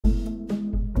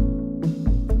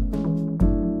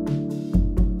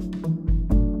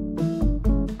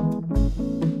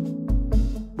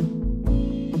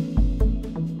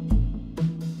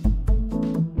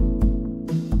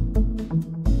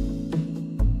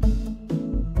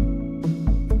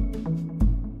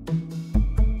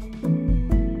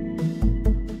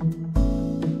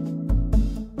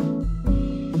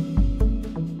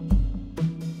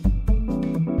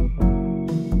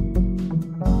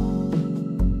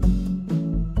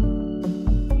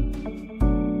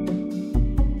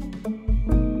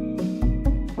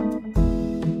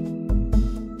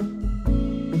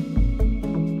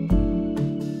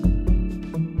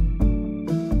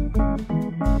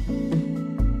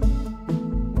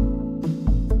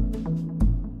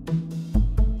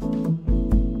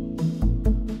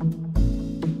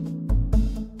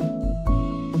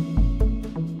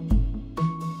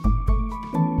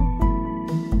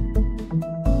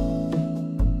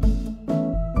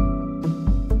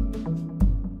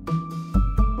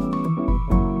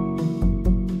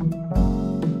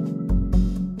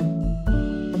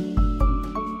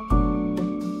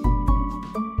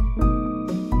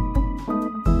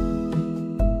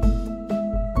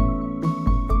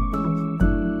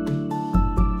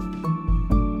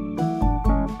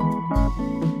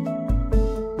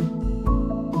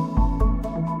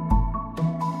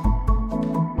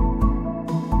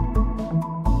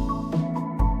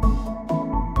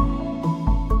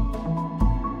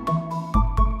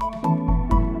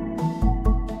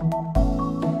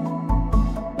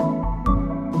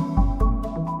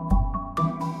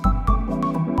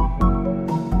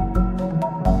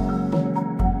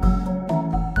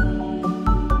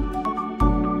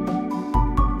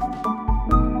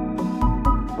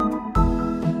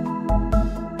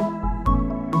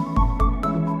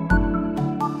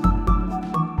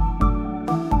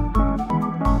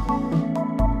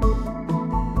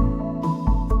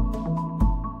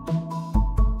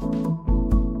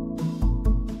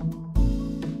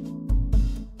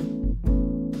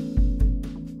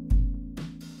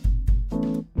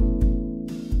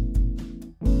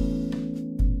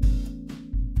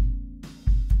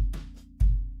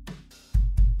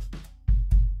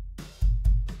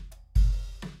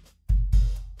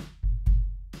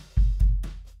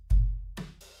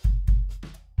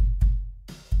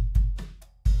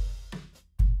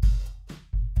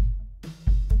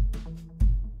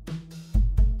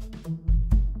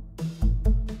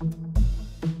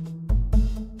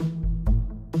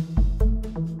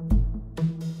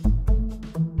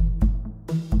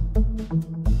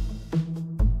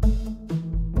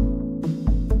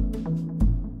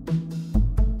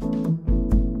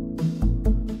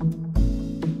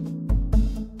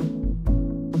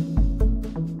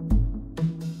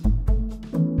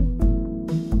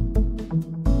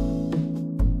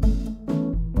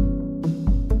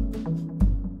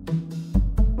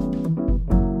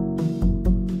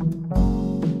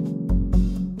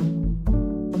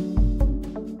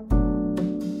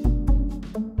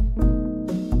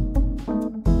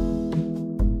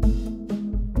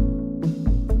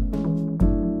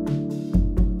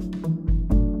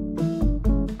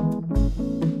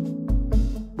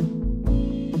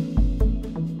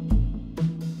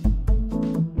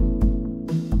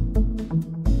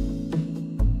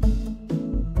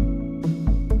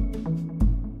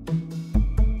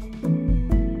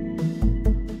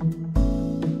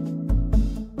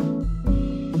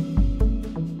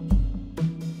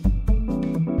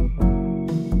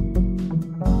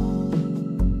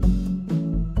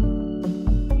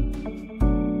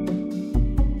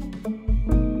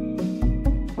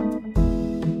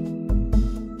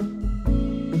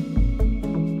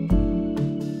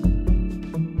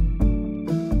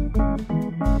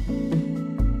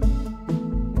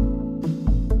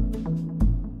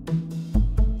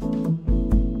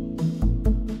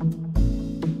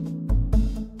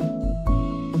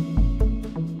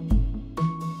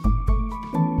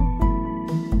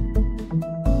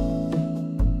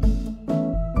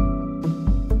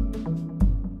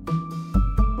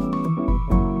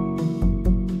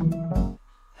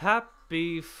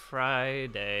Happy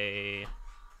Friday.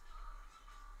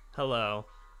 Hello.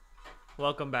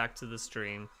 Welcome back to the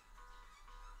stream.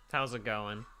 How's it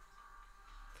going?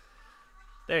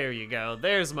 There you go.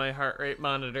 There's my heart rate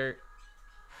monitor.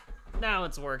 Now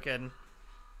it's working.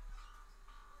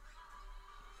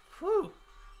 Whew.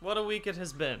 What a week it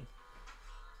has been.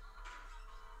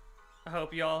 I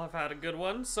hope you all have had a good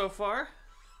one so far.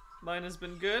 Mine has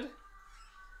been good.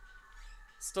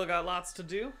 Still got lots to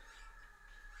do,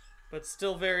 but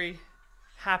still very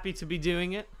happy to be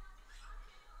doing it.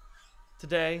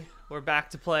 Today, we're back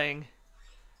to playing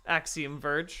Axiom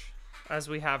Verge, as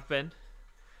we have been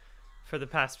for the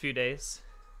past few days.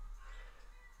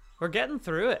 We're getting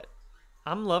through it.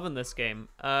 I'm loving this game.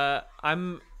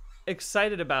 I'm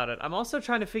excited about it. I'm also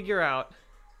trying to figure out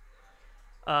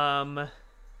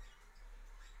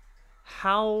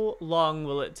how long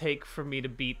will it take for me to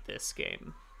beat this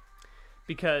game?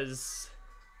 Because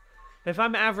if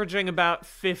I'm averaging about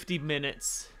 50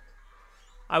 minutes,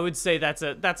 I would say that's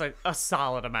a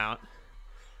solid amount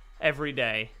every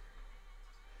day.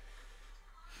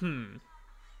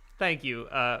 Thank you,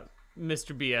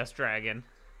 Mr. BS Dragon.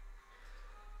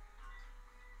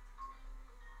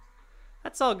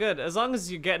 That's all good, as long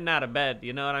as you're getting out of bed,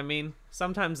 you know what I mean?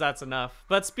 Sometimes that's enough.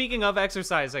 But speaking of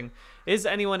exercising, is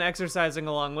anyone exercising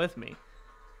along with me?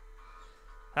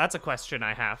 That's a question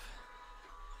I have.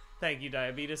 Thank you,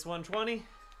 Diabetes 120.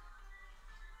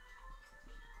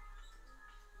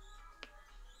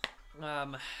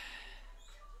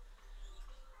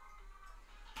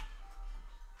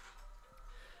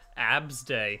 Abs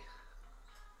Day.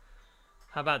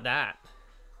 How about that?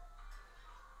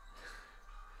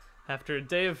 After a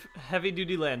day of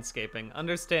heavy-duty landscaping,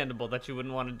 understandable that you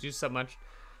wouldn't want to do so much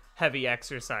heavy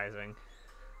exercising.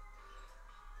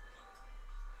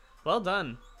 Well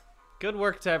done. Good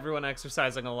work to everyone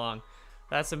exercising along.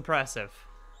 That's impressive.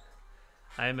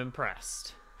 I am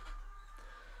impressed.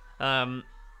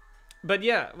 But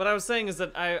yeah, what I was saying is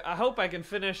that I hope I can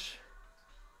finish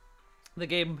the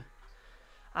game.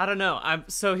 I don't know.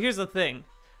 So here's the thing.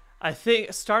 I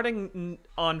think starting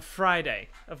on Friday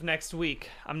of next week,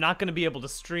 I'm not going to be able to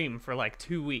stream for like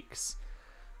 2 weeks.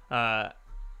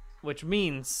 Which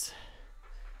means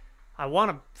I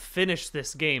want to finish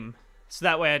this game so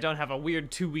that way I don't have a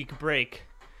weird 2-week break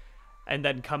and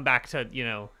then come back to, you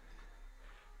know,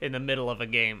 in the middle of a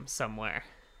game somewhere.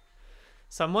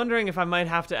 So I'm wondering if I might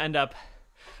have to end up...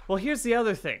 Well, here's the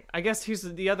other thing. I guess here's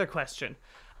the other question.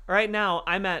 Right now,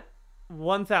 I'm at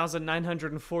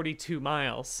 1,942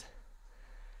 miles.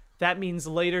 That means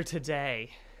later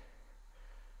today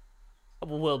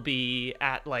we'll be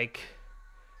at, like,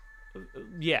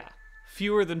 yeah,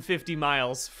 fewer than 50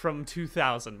 miles from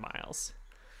 2,000 miles.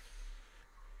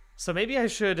 So maybe I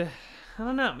should, I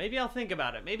don't know, maybe I'll think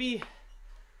about it. Maybe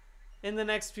in the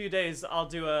next few days I'll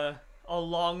do a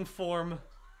long form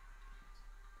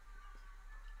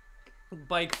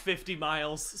bike 50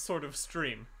 miles sort of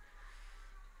stream.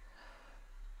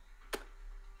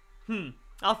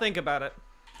 I'll think about it.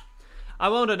 I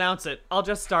won't announce it. I'll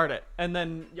just start it, and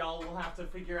then y'all will have to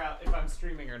figure out if I'm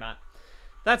streaming or not.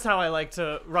 That's how I like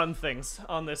to run things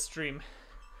on this stream.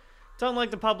 Don't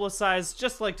like to publicize,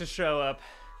 just like to show up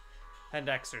and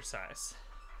exercise.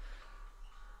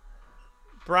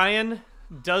 Brian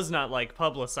does not like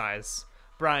publicize.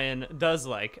 Brian does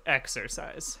like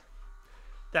exercise.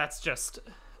 That's just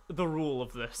the rule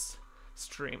of this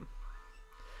stream.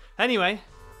 Anyway,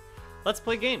 let's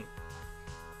play game.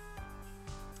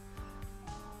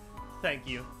 Thank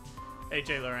you,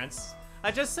 AJ Lawrence.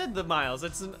 I just said the miles.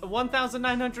 It's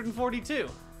 1,942.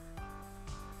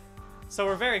 So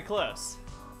we're very close.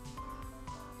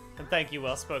 And thank you,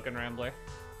 Well-Spoken Rambler.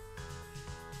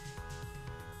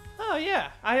 Oh,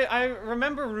 yeah. I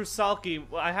remember Rusalki.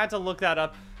 I had to look that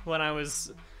up when I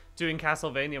was doing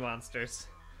Castlevania Monsters.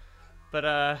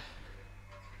 But,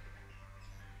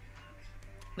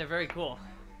 they're very cool.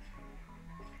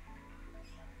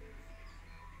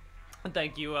 And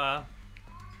thank you,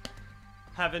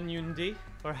 Haven Yundi,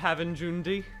 or Haven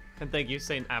Jundi. And thank you,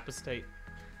 Saint Apostate.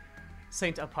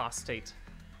 Saint Apostate.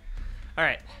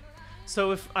 Alright,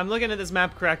 so if I'm looking at this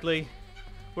map correctly,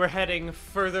 we're heading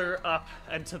further up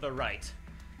and to the right.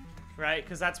 Right?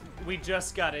 Because we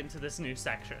just got into this new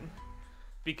section.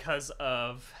 Because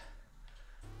of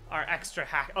our extra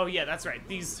hack. Oh yeah, that's right.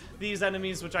 These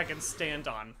enemies which I can stand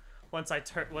on once I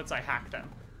hack them.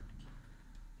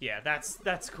 Yeah,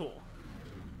 that's cool.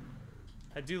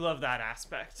 I do love that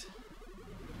aspect.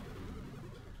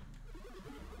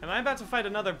 Am I about to fight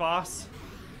another boss?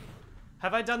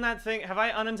 Have I done that thing? Have I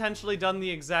unintentionally done the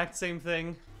exact same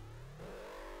thing?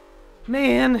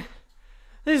 Man,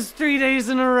 this is 3 days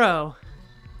in a row.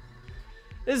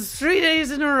 This is 3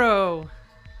 days in a row.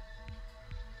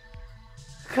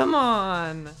 Come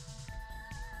on.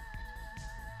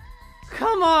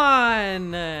 Come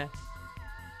on.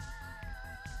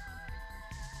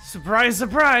 Surprise,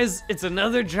 surprise. It's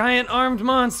another giant armed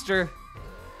monster.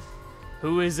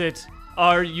 Who is it?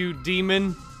 Are you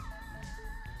demon?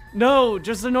 No,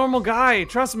 just a normal guy.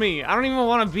 Trust me. I don't even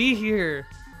want to be here.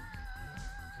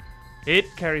 It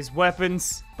carries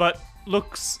weapons, but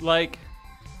looks like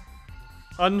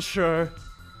unsure.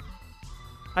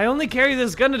 I only carry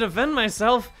this gun to defend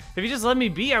myself. If you just let me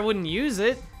be, I wouldn't use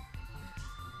it.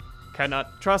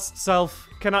 Cannot trust self,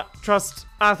 cannot trust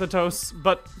Athetos,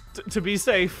 but to be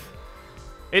safe,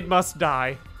 it must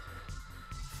die.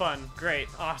 Fun, great,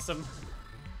 awesome.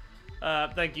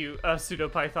 Thank you,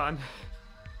 PseudoPython.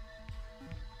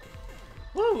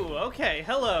 Woo, okay,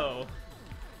 hello.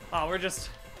 Oh, we're just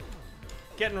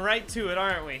getting right to it,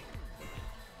 aren't we?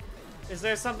 Is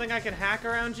there something I can hack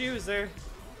around you? Is there...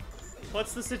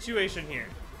 What's the situation here?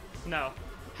 No.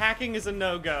 Hacking is a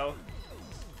no-go.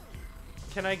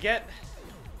 Can I get...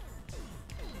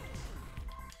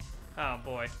 Oh,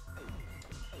 boy.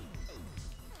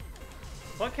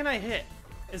 What can I hit?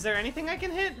 Is there anything I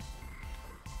can hit?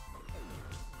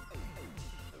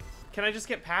 Can I just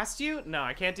get past you? No,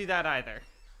 I can't do that either.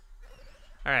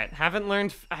 Alright, I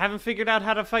haven't figured out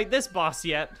how to fight this boss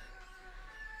yet.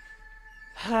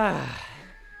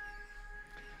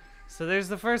 So there's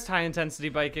the first high-intensity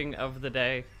biking of the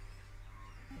day.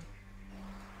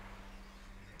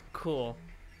 Cool.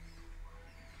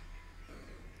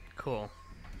 Cool.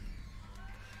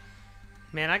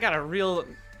 Man, I got a real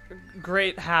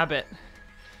great habit.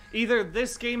 Either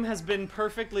this game has been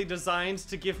perfectly designed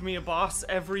to give me a boss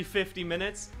every 50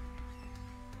 minutes,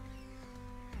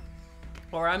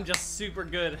 or I'm just super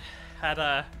good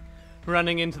at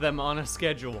running into them on a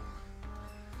schedule.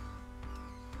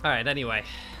 Alright, anyway,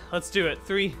 let's do it.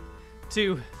 3,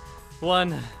 2,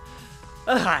 1.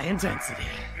 A high intensity.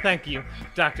 Thank you,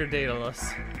 Dr.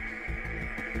 Daedalus.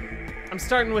 I'm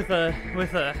starting with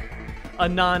a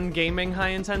non-gaming high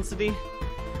intensity,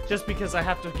 just because I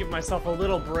have to give myself a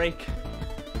little break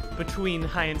between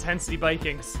high intensity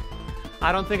bikings.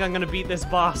 I don't think I'm gonna beat this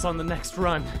boss on the next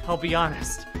run, I'll be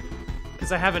honest,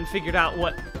 because I haven't figured out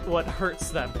what hurts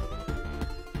them.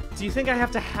 Do you think I have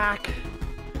to hack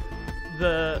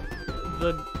the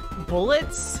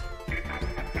bullets?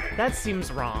 That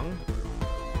seems wrong.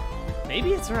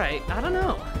 Maybe it's right, I don't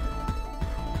know.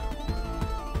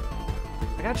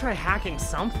 I gotta try hacking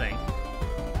something.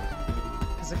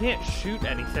 Because I can't shoot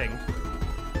anything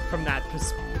from that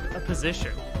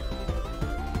position.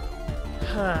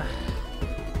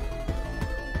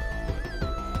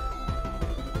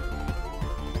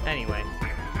 Anyway,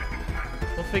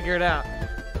 we'll figure it out.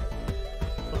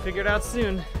 We'll figure it out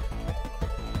soon.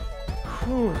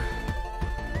 Whew.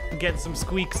 I'm getting some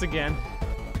squeaks again,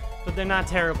 but they're not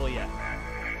terrible yet.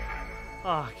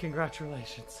 Ah, oh,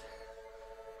 congratulations.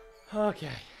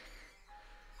 Okay.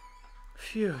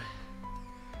 Phew.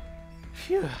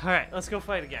 Phew. Alright, let's go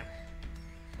fight again.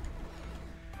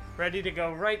 Ready to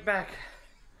go right back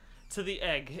to the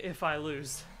egg if I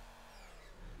lose.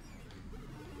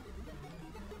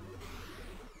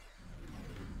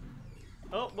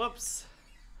 Oh, whoops.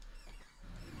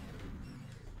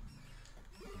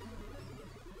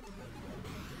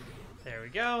 There we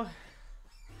go.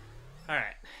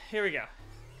 Alright, here we go.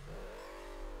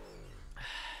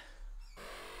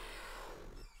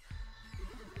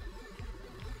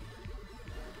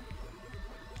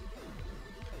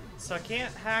 So I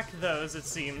can't hack those, it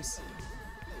seems.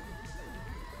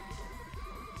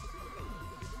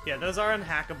 Yeah, those are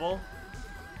unhackable.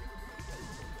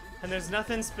 And there's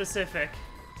nothing specific.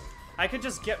 I could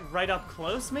just get right up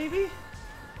close, maybe?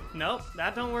 Nope,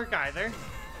 that don't work either.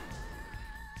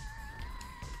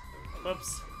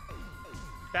 Whoops.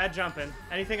 Bad jumping.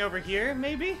 Anything over here,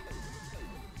 maybe?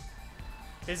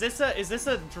 Is this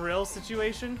a drill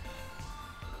situation?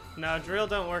 No, drill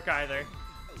don't work either.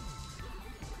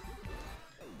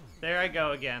 There I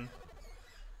go again.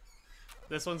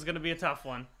 This one's gonna be a tough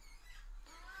one.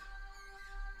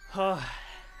 I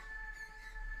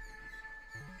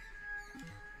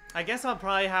guess I'll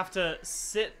probably have to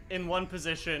sit in one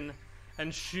position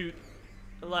and shoot.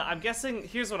 I'm guessing,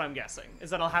 here's what I'm guessing,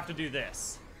 is that I'll have to do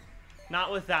this.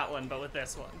 Not with that one, but with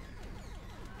this one.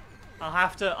 I'll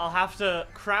have to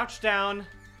crouch down,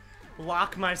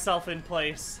 lock myself in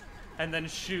place, and then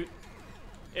shoot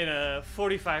in a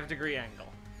 45-degree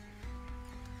angle.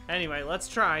 Anyway, let's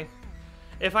try.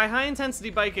 If I high-intensity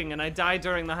biking and I die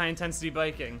during the high-intensity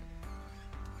biking,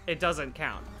 it doesn't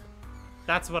count.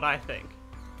 That's what I think.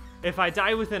 If I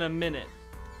die within a minute,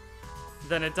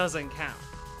 then it doesn't count.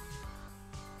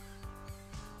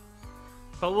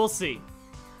 but we'll see.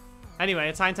 Anyway,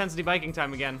 it's high intensity biking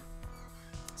time again.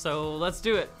 So let's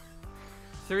do it.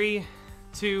 3,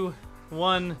 2,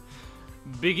 1,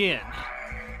 begin.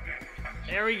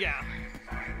 There we go.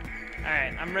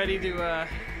 Alright, I'm ready to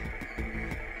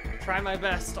try my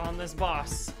best on this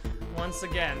boss once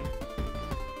again.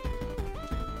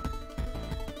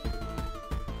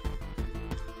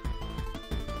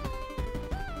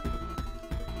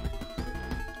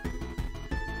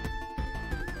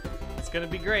 It's gonna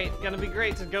be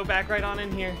great to go back right on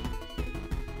in here.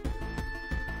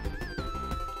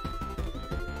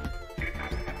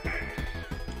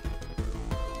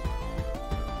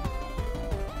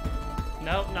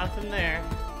 Nope, nothing there.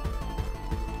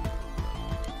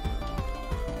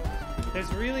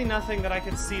 There's really nothing that I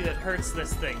can see that hurts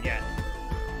this thing yet.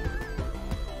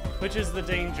 Which is the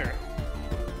danger.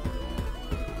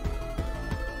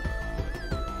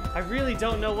 I really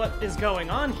don't know what is going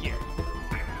on here.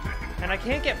 And I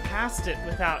can't get past it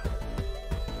without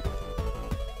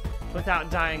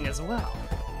dying as well.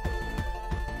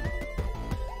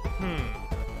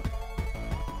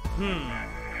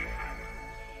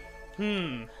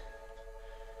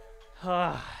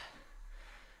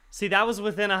 See, that was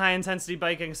within a high intensity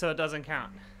biking, so it doesn't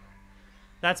count.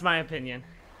 That's my opinion.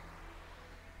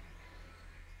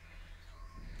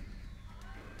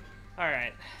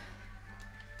 Alright.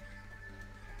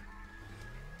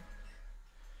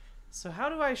 So how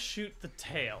do I shoot the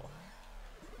tail?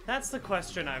 That's the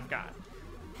question I've got.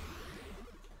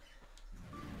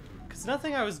 Because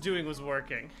nothing I was doing was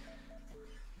working.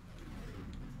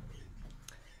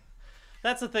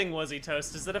 That's the thing, Wuzzy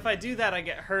Toast, is that if I do that, I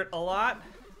get hurt a lot.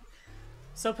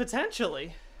 So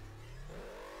potentially.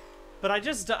 But I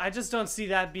just don't see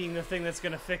that being the thing that's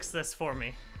gonna fix this for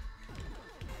me.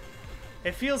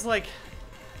 It feels like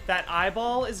that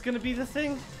eyeball is gonna be the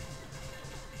thing.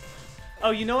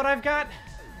 Oh, you know what I've got?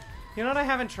 You know what I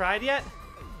haven't tried yet?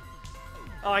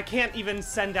 Oh, I can't even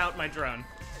send out my drone.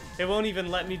 It won't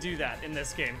even let me do that in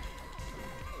this game.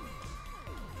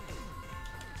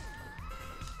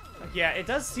 Yeah, it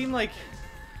does seem like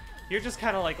you're just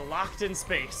kind of like locked in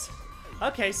space.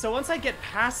 Okay, so once I get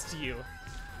past you,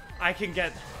 I can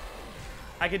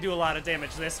do a lot of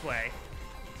damage this way.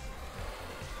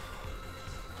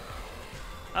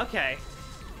 Okay.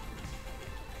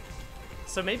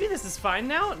 So maybe this is fine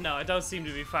now? No, it don't seem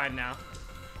to be fine now.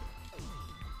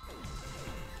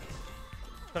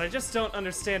 But I just don't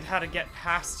understand how to get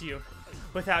past you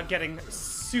without getting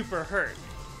super hurt.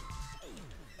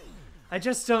 I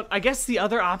just don't... I guess the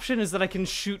other option is that I can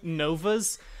shoot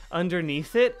novas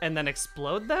underneath it and then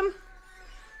explode them?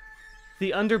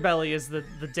 The underbelly is the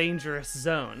dangerous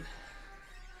zone.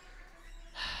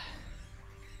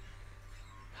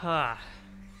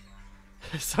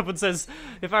 Someone says,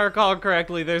 if I recall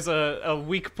correctly, there's a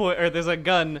weak point, or there's a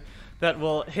gun that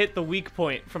will hit the weak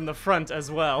point from the front as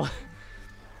well.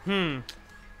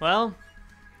 Well,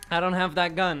 I don't have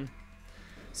that gun.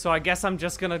 So I guess I'm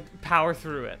just gonna power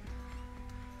through it.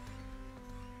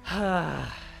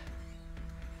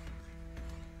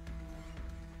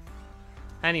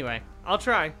 Anyway, I'll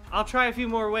try. I'll try a few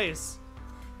more ways.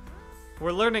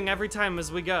 We're learning every time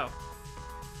as we go.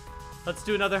 Let's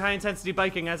do another high-intensity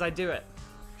biking as I do it.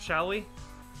 Shall we?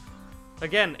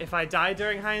 Again, if I die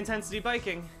during high-intensity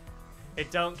biking,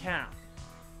 it don't count.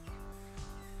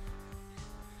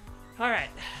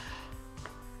 Alright.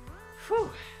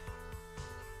 Whew.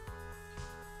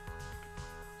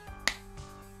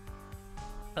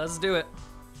 Let's do it.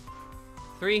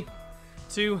 3,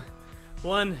 2,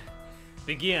 1,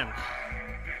 begin.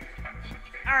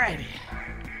 Alrighty.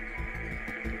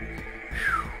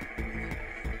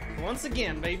 Once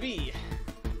again, baby.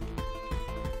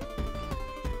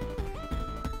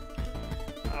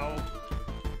 Oh.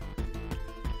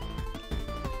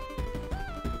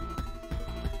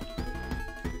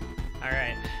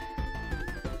 Alright.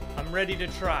 I'm ready to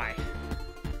try.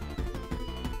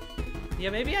 Yeah,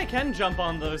 maybe I can jump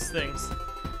on those things.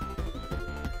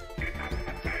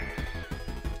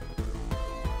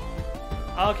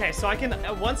 Okay, so I can,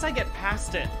 once I get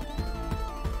past it.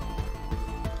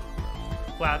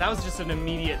 Wow, that was just an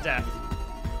immediate death.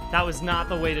 That was not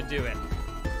the way to do it.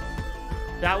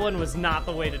 That one was not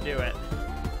the way to do it.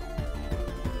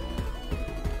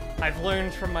 I've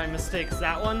learned from my mistakes.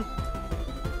 That one,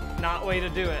 not way to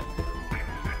do it.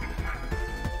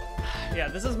 Yeah,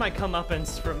 this is my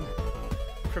comeuppance from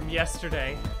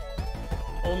yesterday.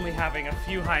 Only having a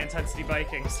few high-intensity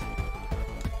bikings.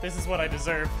 This is what I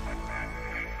deserve.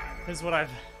 This is what I've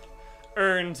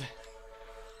earned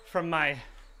from my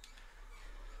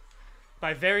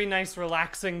very nice,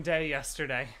 relaxing day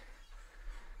yesterday.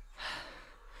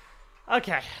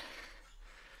 Okay.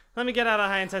 let me get out of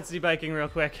high intensity biking real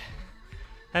quick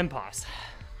and pause.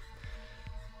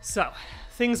 So,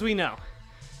 things we know.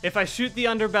 If I shoot the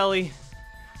underbelly,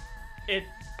 it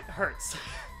hurts.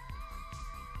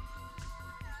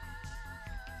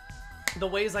 The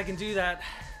ways I can do that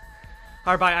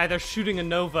are by either shooting a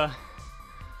Nova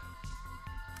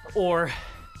or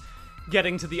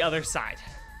getting to the other side.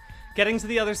 Getting to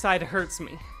the other side hurts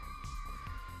me.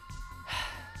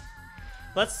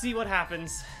 Let's see what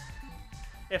happens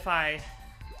if I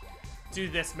do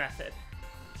this method.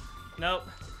 Nope.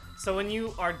 So when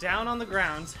you are down on the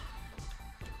ground,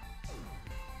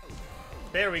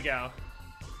 there we go.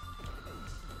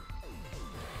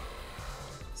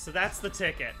 So that's the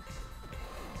ticket.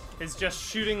 Is just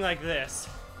shooting like this.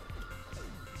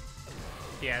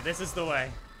 Yeah, this is the way.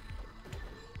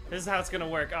 This is how it's gonna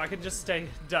work. Oh, I could just stay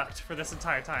ducked for this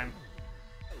entire time.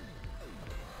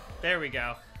 There we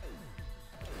go.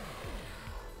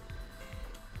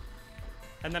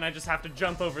 And then I just have to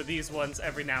jump over these ones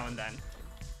every now and then.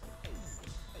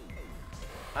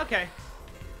 Okay.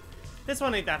 This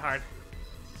one ain't that hard.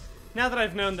 Now that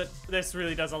I've known that this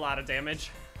really does a lot of damage,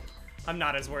 I'm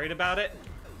not as worried about it.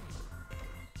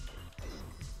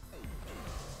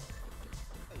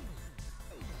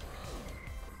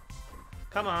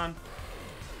 Come on.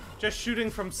 Just shooting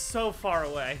from so far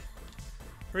away.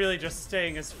 Really just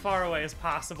staying as far away as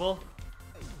possible.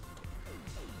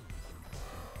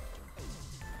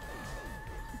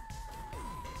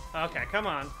 Okay, come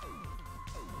on.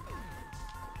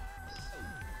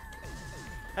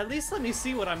 At least let me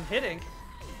see what I'm hitting.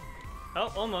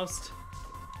 Oh, almost.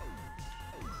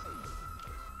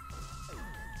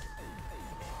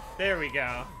 There we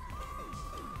go.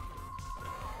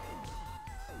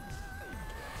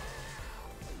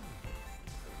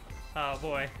 Oh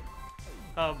boy.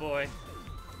 Oh boy.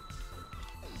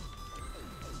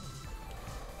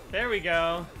 There we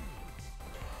go.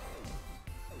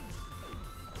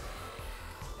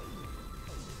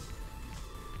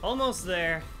 Almost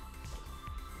there.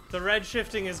 The red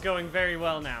shifting is going very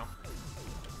well now.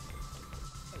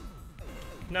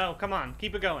 No, come on,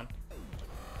 keep it going.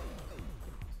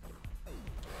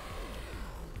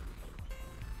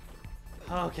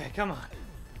 Okay, come on.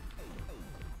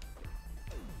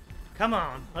 Come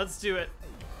on, let's do it.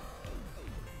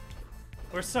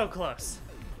 We're so close.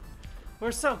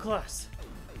 We're so close.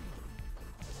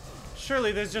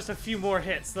 Surely there's just a few more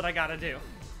hits that I gotta do.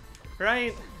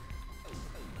 Right?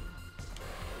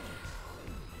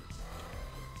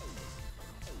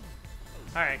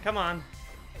 Alright, come on.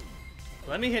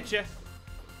 Let me hit you.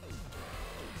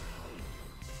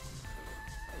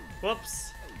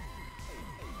 Whoops.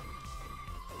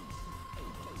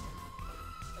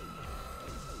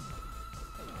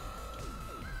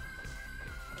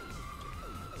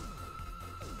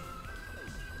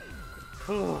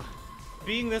 Whew.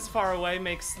 Being this far away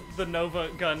makes the Nova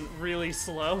gun really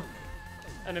slow,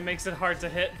 and it makes it hard to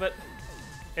hit, but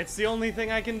it's the only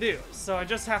thing I can do, so I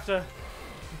just have to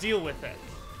deal with it.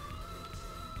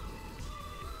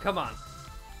 Come on.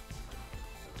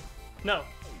 No.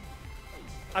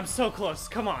 I'm so close,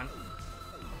 come on.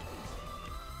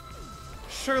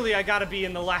 Surely I gotta be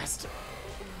in the last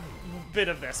bit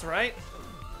of this, right?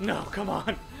 No, come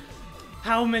on.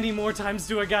 How many more times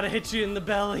do I gotta hit you in the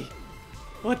belly?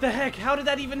 What the heck? How did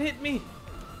that even hit me?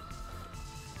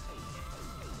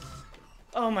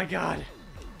 Oh my god.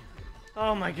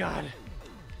 Oh my god.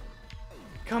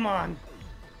 Come on.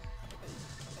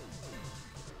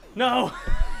 No!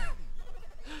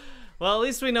 Well, at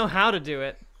least we know how to do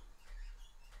it.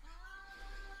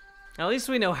 At least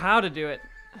we know how to do it.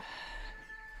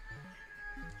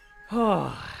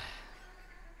 Oh.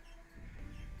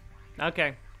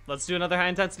 Okay, let's do another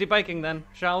high-intensity biking then,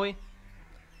 shall we?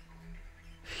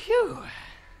 Phew.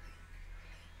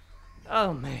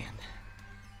 Oh, man.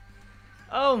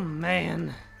 Oh,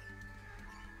 man.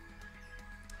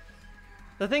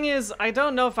 The thing is, I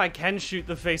don't know if I can shoot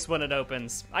the face when it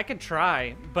opens. I could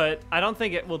try, but I don't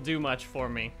think it will do much for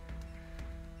me.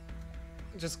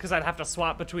 Just because I'd have to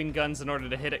swap between guns in order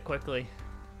to hit it quickly.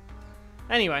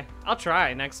 Anyway, I'll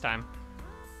try next time.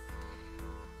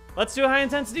 Let's do a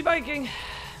high-intensity biking.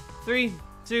 3,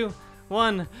 2,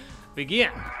 1,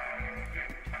 begin.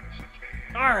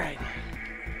 Alright.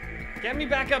 Get me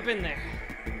back up in there.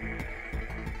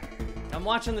 I'm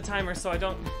watching the timer so I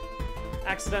don't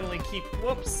accidentally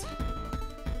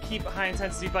keep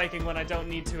high-intensity biking when I don't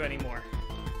need to anymore.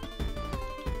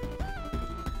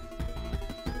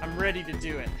 I'm ready to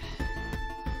do it.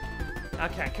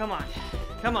 Okay, come on.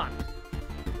 Come on.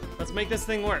 Let's make this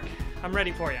thing work. I'm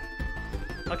ready for you.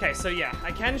 Okay, so yeah,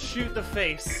 I can shoot the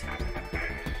face.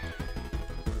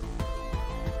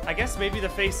 I guess maybe the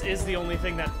face is the only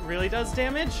thing that really does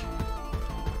damage?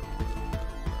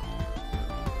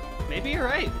 Maybe you're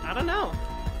right. I don't know.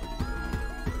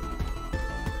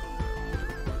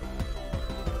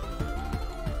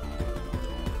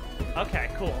 Okay,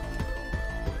 cool.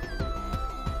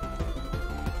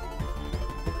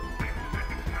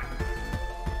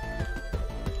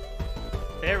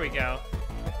 There we go.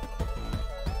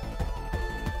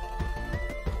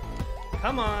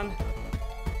 Come on.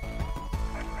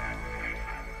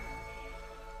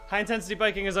 High intensity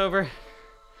biking is over.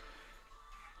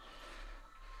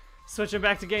 Switching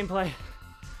back to gameplay.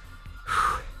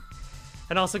 Whew.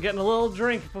 And also getting a little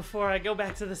drink before I go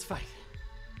back to this fight.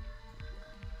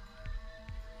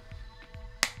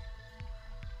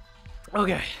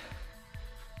 Okay.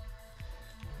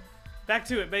 Back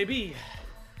to it, baby.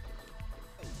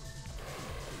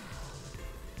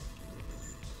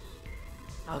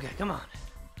 Okay, come on.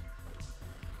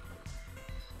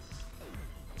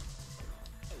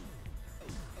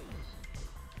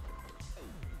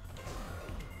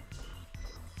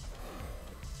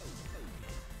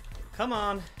 Come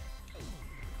on.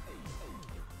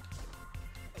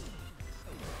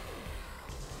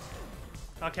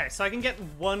 Okay, so I can get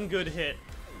one good hit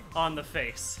on the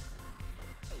face.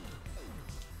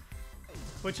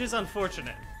 Which is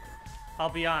unfortunate.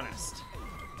 I'll be honest.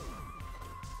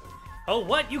 Oh,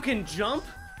 what? You can jump?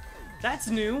 That's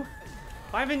new.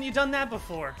 Why haven't you done that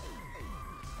before?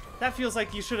 That feels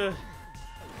like you should have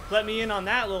let me in on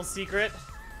that little secret.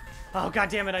 Oh, god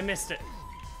damn it, I missed it.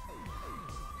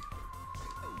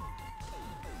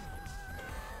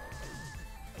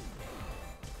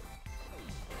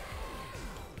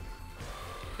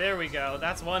 There we go.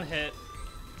 That's one hit.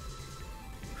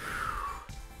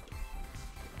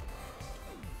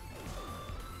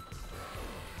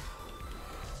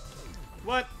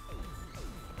 What?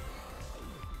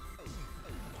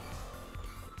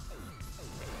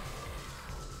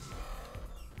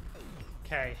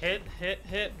 Okay, hit, hit,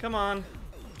 hit. Come on.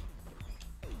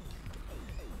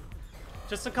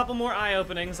 Just a couple more eye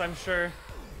openings, I'm sure.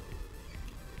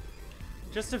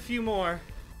 Just a few more.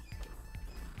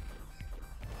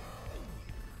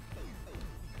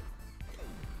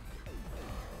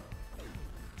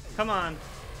 Come on.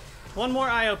 One more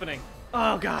eye opening.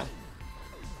 Oh, God.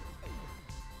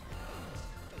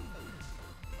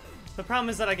 The problem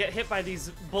is that I get hit by these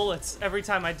bullets every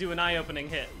time I do an eye opening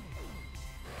hit.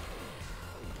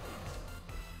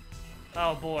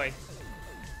 Oh, boy.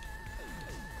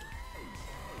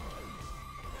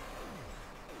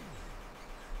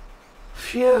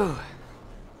 Phew.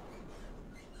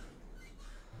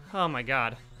 Oh, my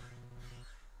God.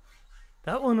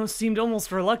 That one seemed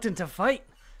almost reluctant to fight.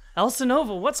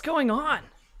 Elsinova, what's going on?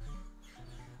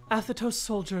 Athetos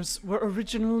soldiers were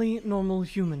originally normal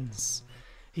humans.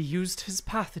 He used his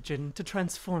pathogen to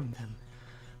transform them.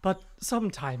 But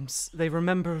sometimes they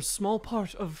remember a small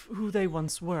part of who they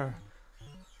once were.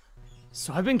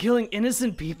 So I've been killing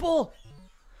innocent people?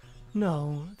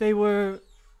 No, they were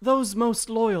those most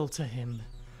loyal to him.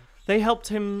 They helped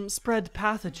him spread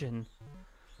pathogen.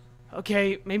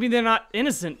 Okay, maybe they're not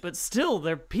innocent, but still,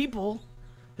 they're people.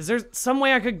 Is there some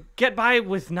way I could get by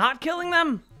with not killing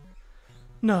them?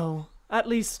 No, at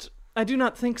least I do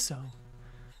not think so.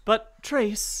 But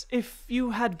Trace, if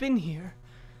you had been here,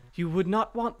 you would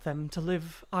not want them to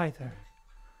live either.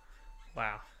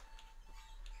 Wow.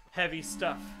 Heavy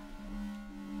stuff.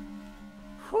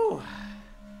 Whew.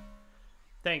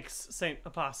 Thanks, Saint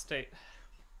Apostate.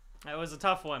 That was a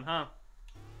tough one, huh?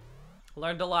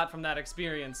 Learned a lot from that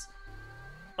experience.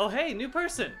 Oh hey, new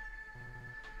person!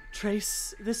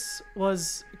 Trace, this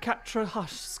was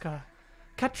Katrahaska.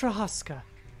 Katrahaska.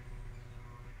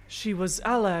 She was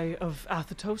ally of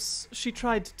Athetos. She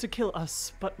tried to kill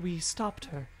us, but we stopped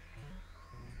her.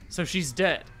 So she's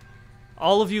dead.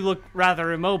 All of you look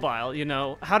rather immobile, you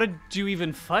know. How did you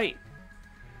even fight?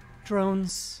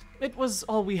 Drones. It was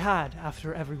all we had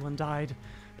after everyone died.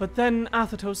 But then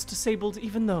Athetos disabled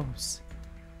even those.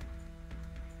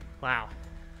 Wow.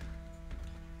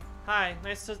 Hi,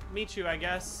 nice to meet you, I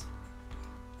guess.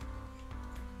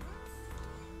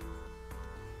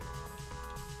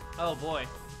 Oh boy.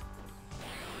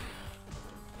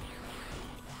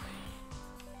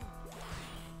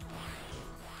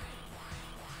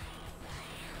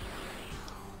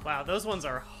 Wow, those ones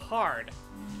are hard.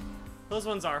 Those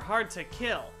ones are hard to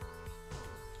kill.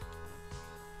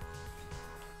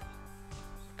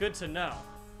 Good to know.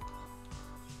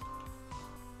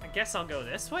 I guess I'll go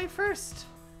this way first?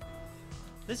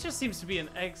 This just seems to be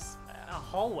a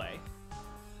hallway.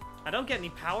 I don't get any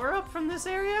power up from this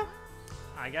area?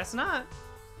 I guess not.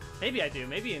 Maybe I do.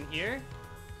 Maybe in here?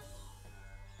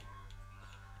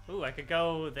 Ooh, I could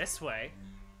go this way.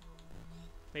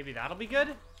 Maybe that'll be good?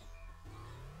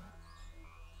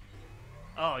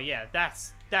 Oh yeah,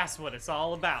 that's what it's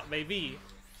all about, baby.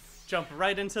 Jump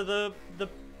right into the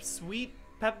sweet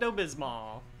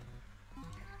Pepto-Bismol.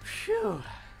 Phew.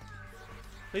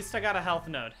 At least I got a health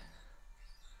node.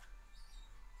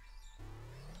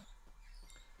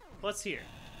 What's here?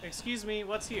 Excuse me,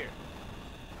 what's here?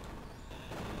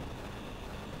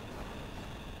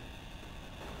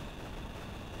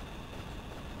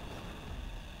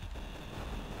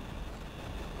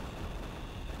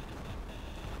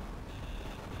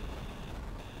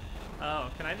 Oh,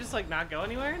 can I just like not go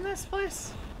anywhere in this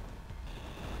place?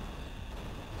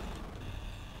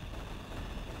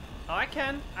 Oh, I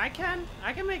can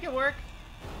make it work.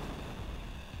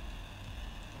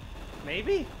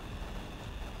 Maybe?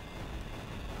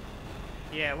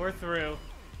 Yeah, we're through.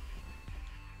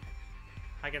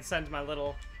 I can send my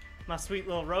sweet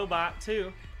little robot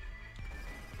too.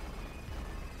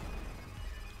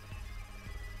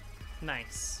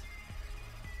 Nice.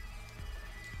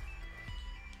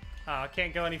 Oh, I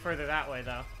can't go any further that way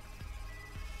though.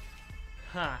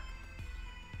 Huh.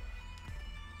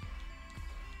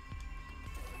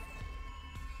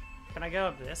 Can I go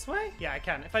up this way? Yeah, I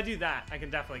can. If I do that, I can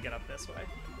definitely get up this way.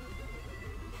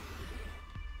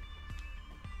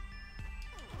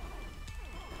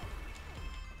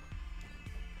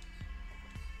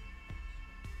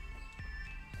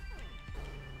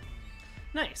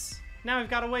 Nice. Now we've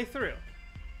got a way through.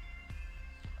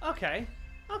 Okay.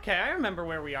 Okay, I remember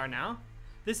where we are now.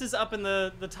 This is up in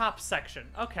the top section.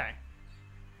 Okay.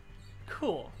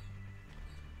 Cool.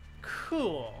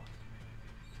 Cool.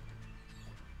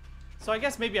 So I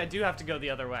guess maybe I do have to go the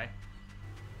other way.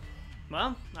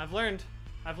 Well, I've learned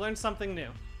something new.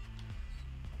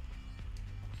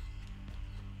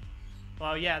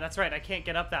 Well, yeah, that's right. I can't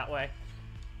get up that way.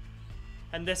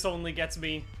 And this only gets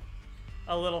me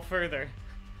a little further.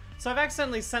 So I've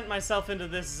accidentally sent myself into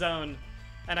this zone,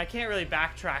 and I can't really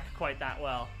backtrack quite that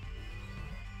well.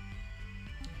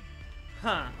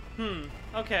 Huh.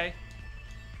 Okay.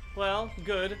 Well,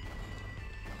 good.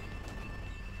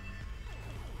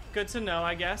 Good to know,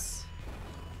 I guess.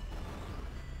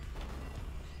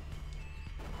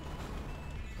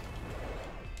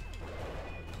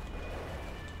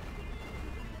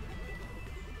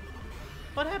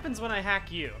 What happens when I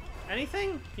hack you?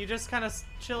 Anything? You just kind of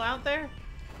chill out there?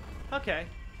 Okay.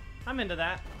 I'm into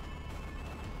that.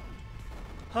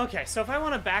 Okay, so if I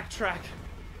want to backtrack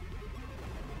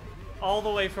all the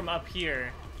way from up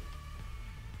here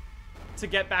to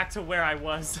get back to where I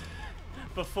was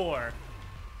before,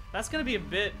 that's gonna be a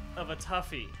bit of a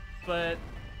toughie, but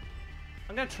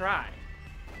I'm gonna try.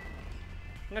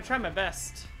 I'm gonna try my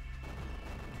best.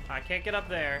 I can't get up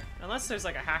there, unless there's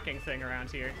like a hacking thing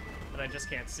around here that I just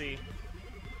can't see.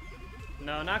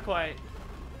 No, not quite.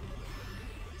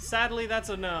 Sadly, that's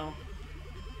a no.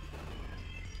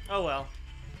 Oh well.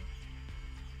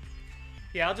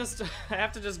 Yeah, I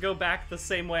have to just go back the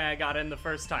same way I got in the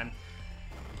first time.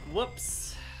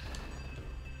 Whoops.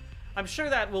 I'm sure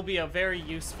that will be a very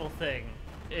useful thing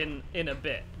in a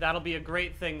bit. That'll be a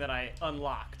great thing that I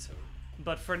unlocked.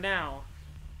 But for now,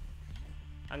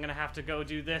 I'm gonna have to go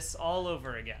do this all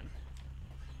over again.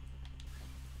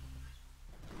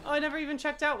 Oh, I never even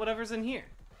checked out whatever's in here.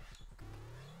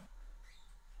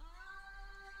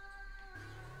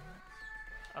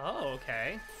 Oh,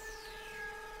 okay.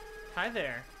 Hi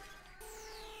there.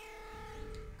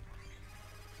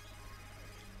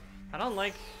 I don't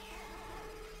like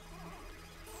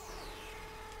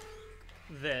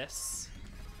this.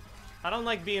 I don't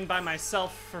like being by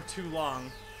myself for too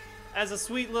long. As a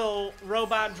sweet little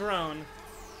robot drone,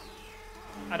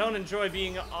 I don't enjoy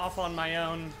being off on my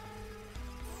own,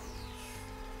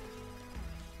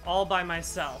 all by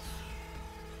myself.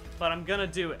 But I'm gonna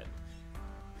do it.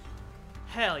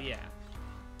 Hell yeah.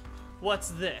 What's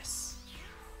this?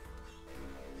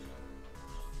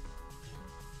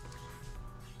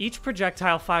 Each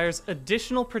projectile fires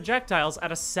additional projectiles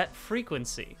at a set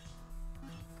frequency.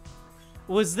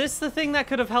 Was this the thing that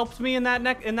could have helped me in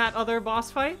that other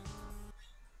boss fight?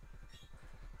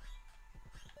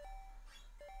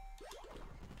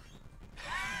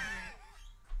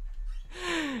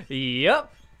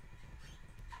 Yup.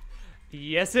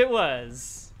 Yes, it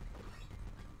was.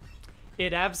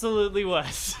 It absolutely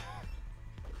was.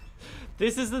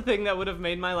 This is the thing that would have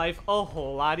made my life a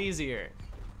whole lot easier.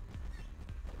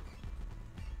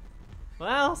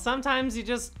 Well, sometimes you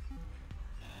just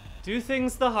do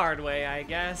things the hard way, I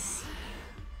guess.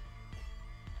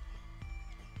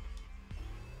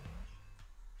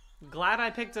 Glad I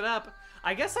picked it up.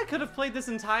 I guess I could have played this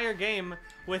entire game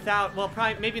without, well,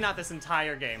 probably, maybe not this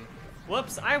entire game.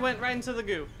 Whoops, I went right into the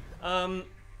goo. I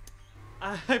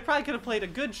probably could have played a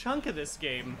good chunk of this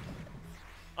game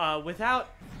without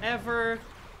ever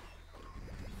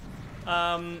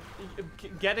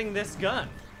getting this gun.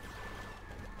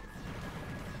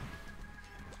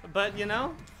 But, you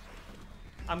know,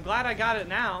 I'm glad I got it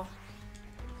now.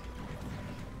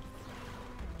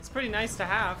 It's pretty nice to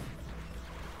have.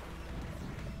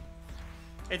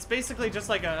 It's basically just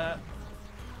like a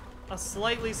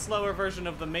slightly slower version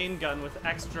of the main gun with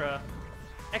extra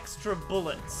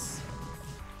bullets.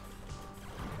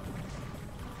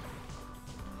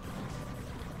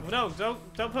 No,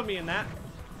 don't put me in that.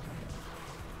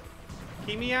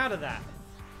 Keep me out of that.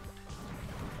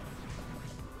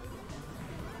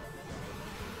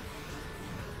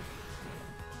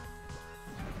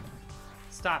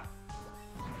 Stop.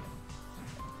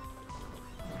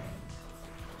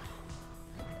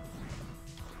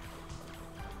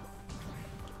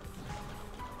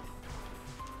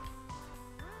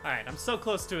 Alright, I'm so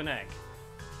close to an egg.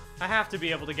 I have to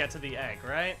be able to get to the egg,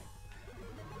 right?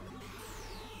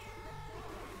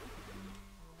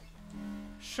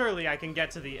 Surely I can get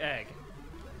to the egg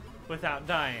without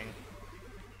dying.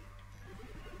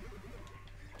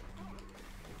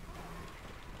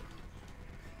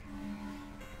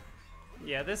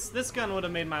 Yeah, this gun would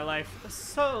have made my life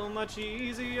so much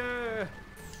easier,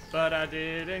 but I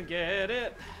didn't get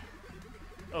it.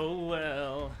 Oh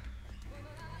well.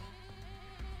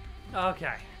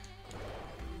 Okay.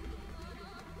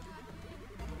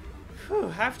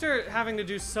 Whew, after having to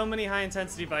do so many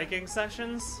high-intensity biking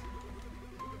sessions,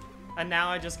 and now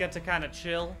I just get to kind of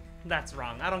chill. That's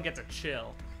wrong. I don't get to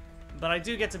chill. But I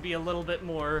do get to be a little bit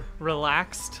more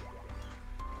relaxed.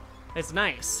 It's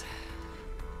nice.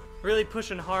 Really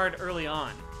pushing hard early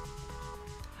on.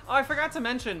 Oh, I forgot to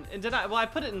mention, did I? Well, I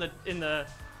put it in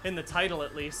the title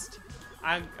at least.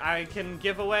 I can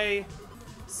give away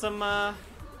some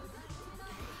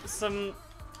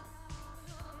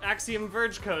Axiom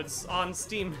Verge codes on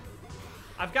Steam.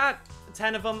 I've got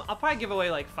 10 of them. I'll probably give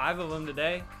away like 5 of them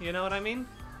today. You know what I mean?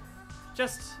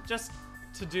 Just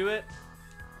to do it.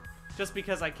 Just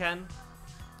because I can.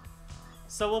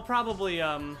 So we'll probably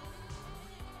end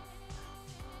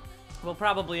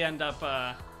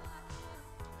up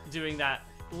doing that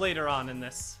later on in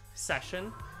this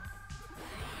session.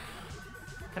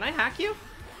 Can I hack you?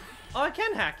 Oh, I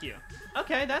can hack you.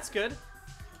 Okay, that's good.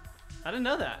 I didn't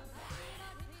know that.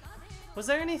 Was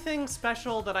there anything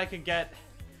special that I could get?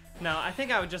 No, I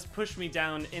think I would just push me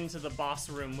down into the boss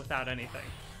room without anything.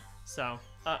 So,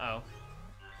 uh-oh.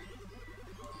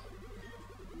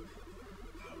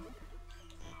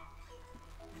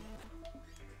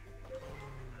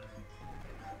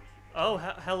 Oh,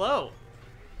 hello.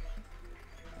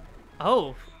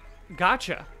 Oh,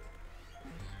 gotcha.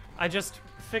 I just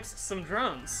fixed some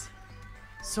drones.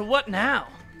 So what now?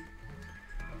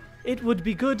 It would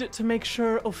be good to make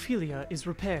sure Ophelia is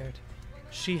repaired.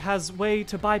 She has way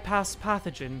to bypass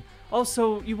pathogen.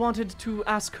 Also, you wanted to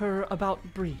ask her about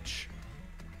Breach.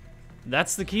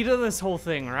 That's the key to this whole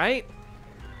thing, right?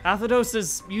 Athetos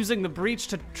is using the Breach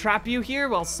to trap you here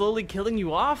while slowly killing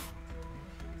you off?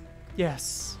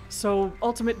 Yes. So,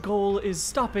 ultimate goal is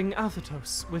stopping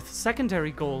Athetos, with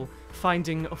secondary goal,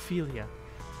 finding Ophelia.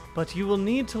 But you will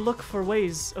need to look for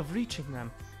ways of reaching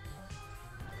them.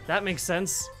 That makes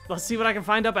sense. Let's see what I can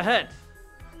find up ahead.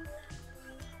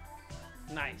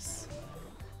 Nice.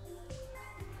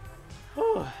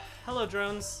 Whew. Hello,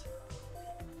 drones.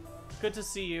 Good to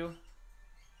see you.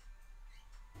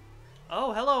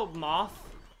 Oh, hello, Moth.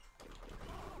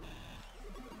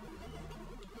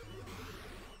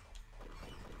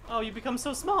 Oh, you become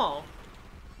so small.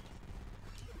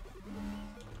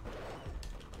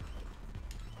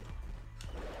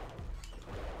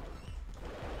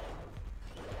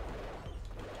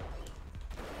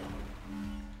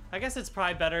 I guess it's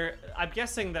probably better. I'm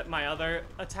guessing that my other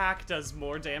attack does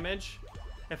more damage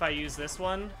if I use this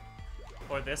one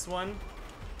or this one.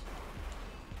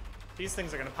 These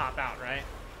things are gonna pop out, right?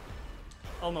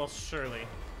 Almost surely.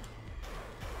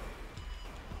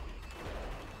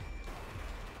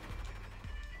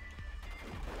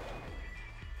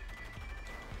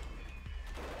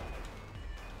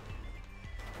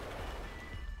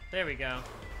 There we go.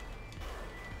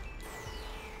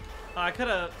 I could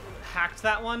have hacked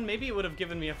that one. Maybe it would have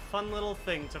given me a fun little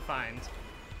thing to find.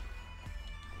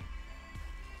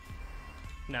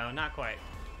 No, not quite.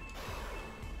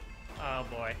 Oh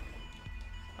boy.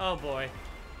 Oh boy.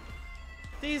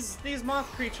 These moth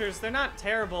creatures, they're not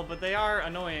terrible, but they are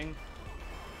annoying.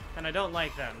 And I don't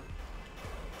like them.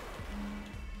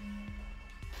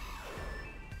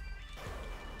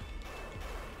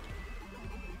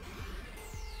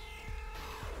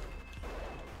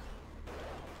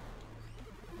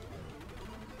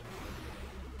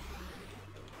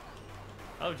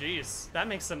 Oh geez, that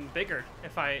makes them bigger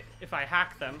if I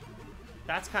hack them.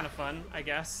 That's kind of fun, I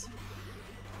guess.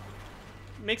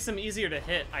 Makes them easier to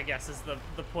hit, I guess, is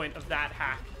the point of that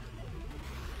hack.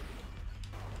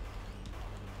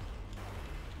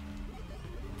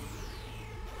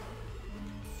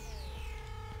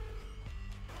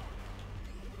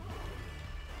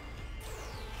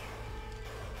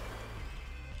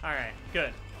 Alright,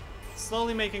 good.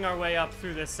 Slowly making our way up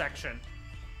through this section.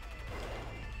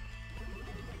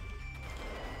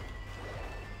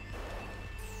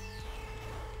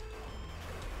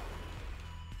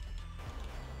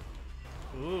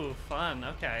 Ooh, fun.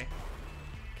 Okay.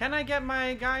 Can I get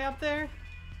my guy up there?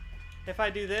 If I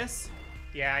do this?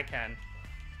 Yeah, I can.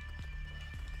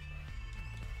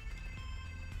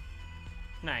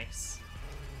 Nice.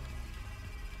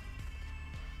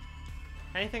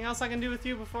 Anything else I can do with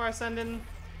you before I send in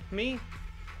me?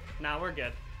 Nah, we're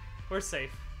good. We're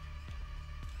safe.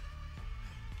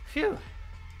 Phew.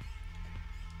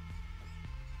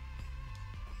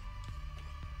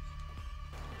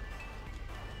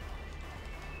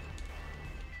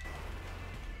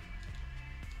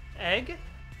 Egg?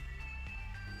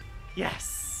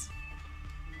 Yes!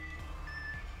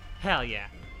 Hell yeah.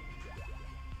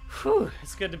 Whew,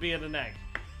 it's good to be in an egg.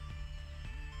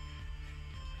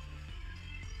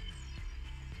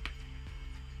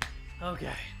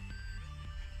 Okay.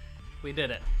 We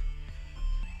did it.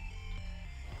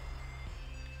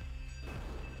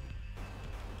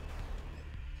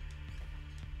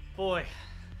 Boy.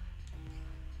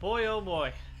 Boy, oh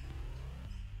boy.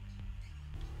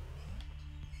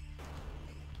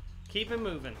 Keep it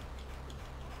moving.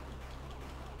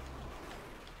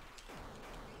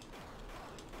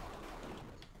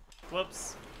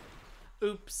 Whoops.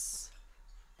 Oops.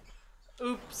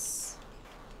 Oops.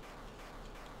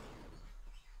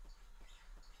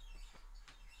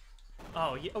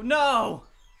 Oh, yeah. Oh, no!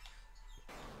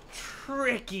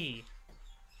 Tricky.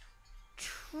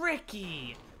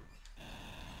 Tricky.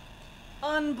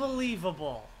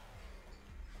 Unbelievable.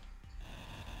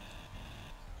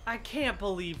 I can't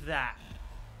believe that.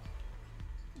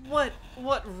 What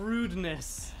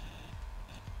rudeness.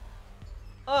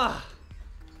 Ugh.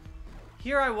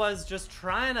 Here I was just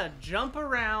trying to jump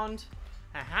around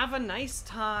and have a nice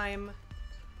time.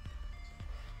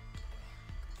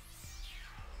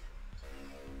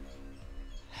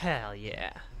 Hell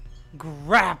yeah.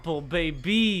 Grapple,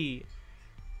 baby!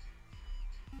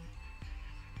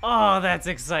 Oh, that's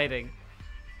exciting.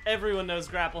 Everyone knows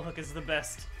grapple hook is the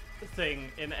best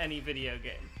thing in any video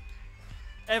game.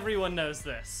 Everyone knows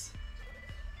this.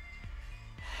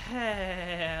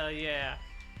 Hell yeah.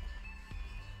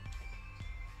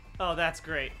 Oh, that's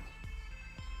great.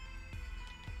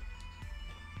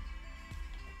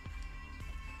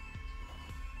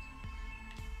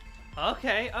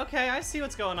 Okay, I see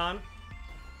what's going on.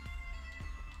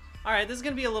 Alright, this is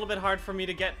gonna be a little bit hard for me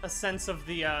to get a sense of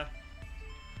the,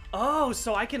 Oh,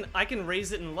 so I can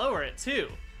raise it and lower it, too.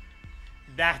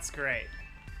 That's great.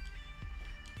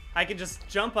 I can just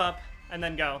jump up and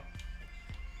then go.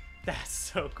 That's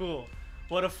so cool.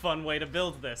 What a fun way to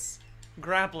build this.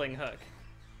 Grappling hook.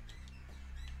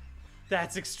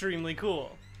 That's extremely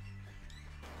cool.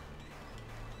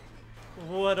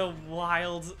 What a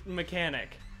wild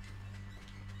mechanic.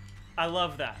 I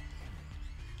love that.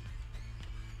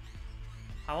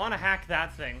 I want to hack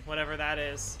that thing, whatever that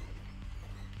is.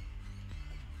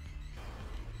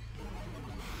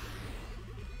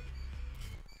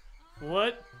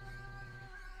 What?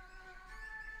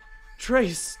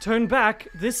 Trace, turn back.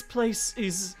 This place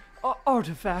is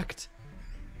artifact.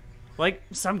 Like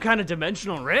some kind of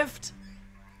dimensional rift?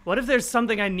 What if there's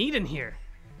something I need in here?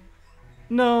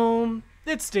 No,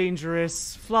 it's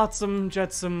dangerous. Flotsam,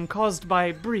 jetsam, caused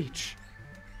by breach.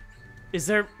 Is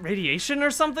there radiation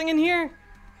or something in here?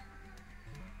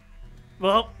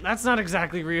 Well, that's not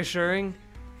exactly reassuring.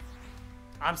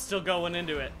 I'm still going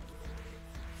into it.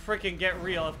 Freaking get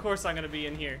real. Of course I'm gonna be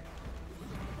in here.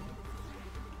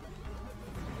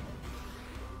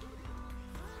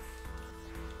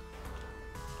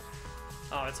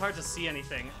 Oh, it's hard to see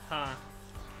anything, huh?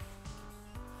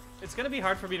 It's gonna be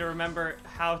hard for me to remember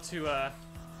how to,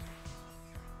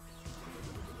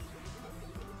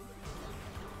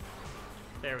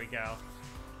 There we go.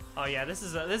 Oh yeah, this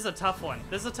is a tough one.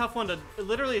 This is a tough one to...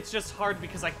 Literally, it's just hard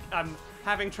because I'm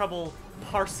having trouble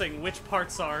parsing which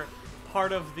parts are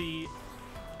part of the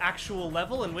actual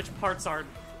level and which parts are,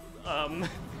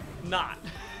 not.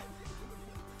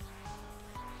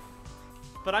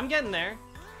 But I'm getting there.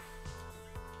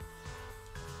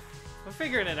 We're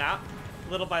figuring it out,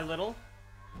 little by little.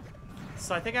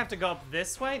 So I think I have to go up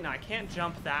this way? No, I can't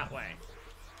jump that way.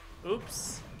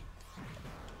 Oops.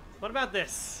 What about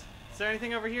this? Is there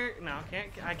anything over here? No, can't.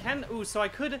 I can. Ooh, so I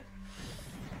could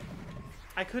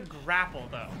grapple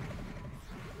though.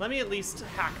 Let me at least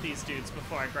hack these dudes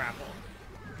before I grapple.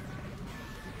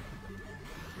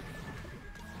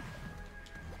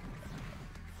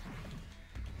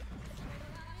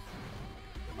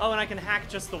 Oh, and I can hack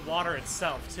just the water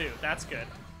itself too. That's good.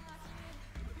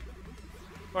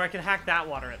 Or I can hack that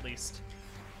water at least.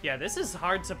 Yeah, this is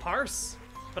hard to parse,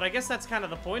 but I guess that's kind of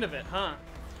the point of it, huh?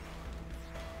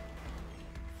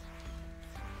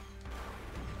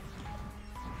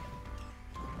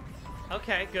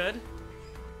 Okay, good.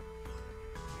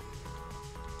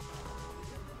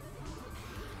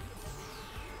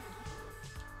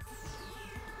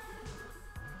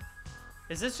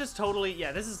 Is this just totally,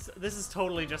 yeah, this is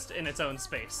totally just in its own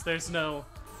space. There's no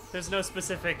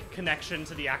specific connection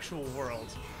to the actual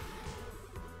world.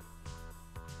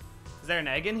 Is there an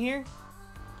egg in here?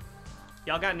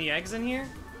 Y'all got any eggs in here?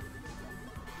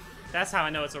 That's how I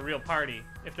know it's a real party,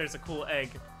 if there's a cool egg.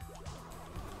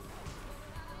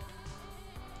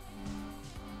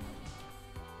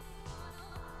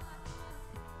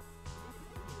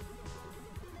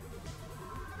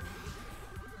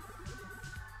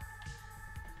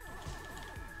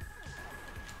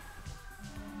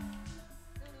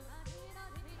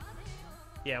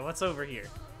 Yeah, what's over here?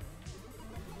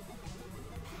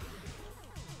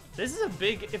 This is a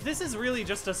big... If this is really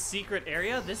just a secret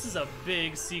area, this is a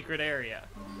big secret area.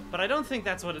 But I don't think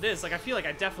that's what it is. Like, I feel like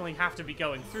I definitely have to be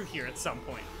going through here at some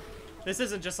point. This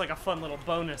isn't just like a fun little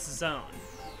bonus zone.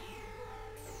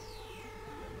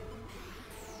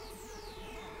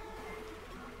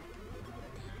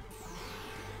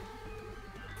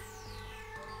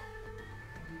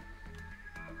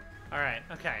 Alright,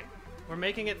 okay. We're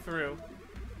making it through.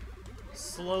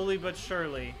 Slowly but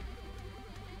surely.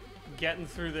 Getting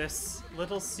through this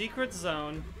little secret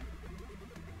zone.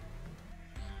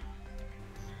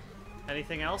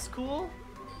 Anything else cool?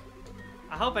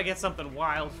 I hope I get something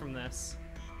wild from this.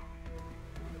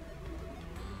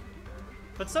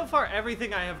 But so far,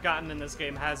 everything I have gotten in this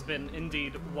game has been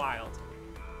indeed wild.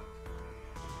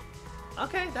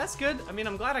 Okay, that's good. I mean,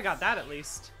 I'm glad I got that at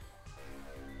least.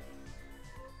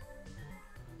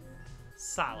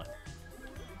 Solid.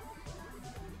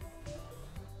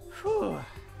 Whew.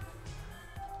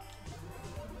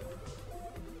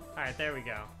 Alright, there we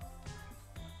go.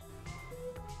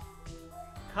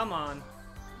 Come on.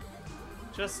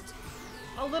 Just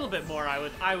a little bit more,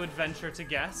 I would venture to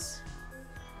guess.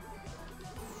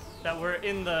 That we're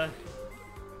in the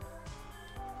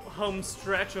home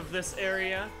stretch of this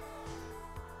area.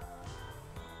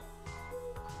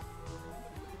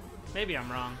 Maybe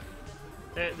I'm wrong.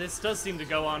 This does seem to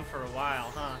go on for a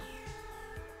while, huh?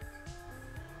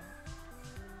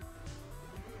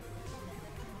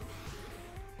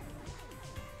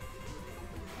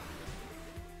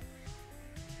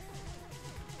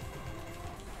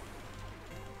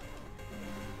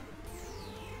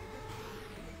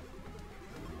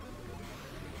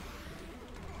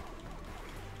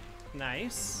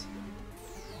 Nice.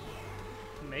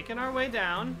 Making our way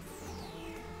down.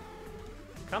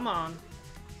 Come on.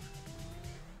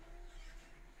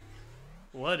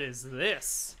 What is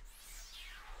this?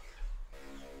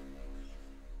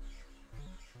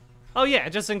 Oh yeah, it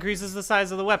just increases the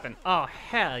size of the weapon. Oh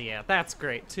hell yeah, that's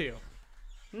great too.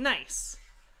 Nice.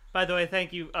 By the way,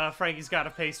 thank you, Frankie's Got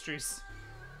a Pastries.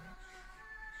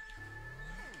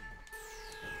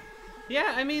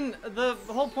 Yeah, I mean, the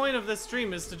whole point of this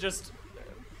stream is to just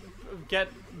get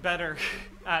better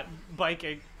at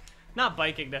biking. Not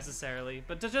biking necessarily,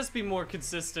 but to just be more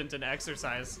consistent in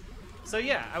exercise. So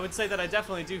yeah, I would say that I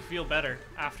definitely do feel better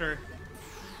after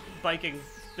biking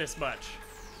this much.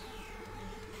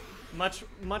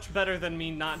 Much better than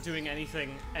me not doing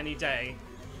anything any day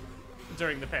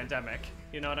during the pandemic.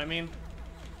 You know what I mean?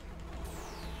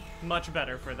 Much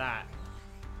better for that.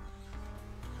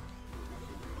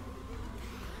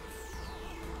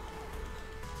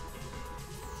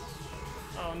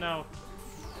 Oh no.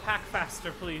 Hack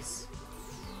faster, please.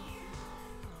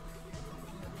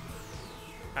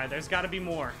 Alright, there's gotta be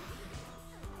more.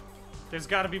 There's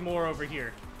gotta be more over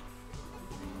here.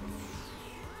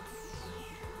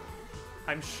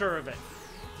 I'm sure of it.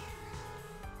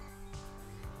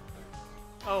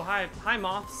 Oh, hi. Hi,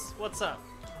 moths. What's up?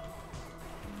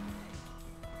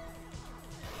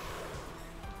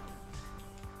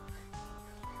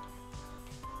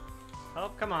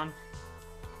 Oh, come on.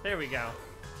 There we go.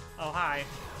 Oh, hi.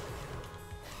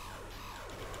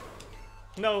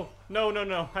 No, no, no,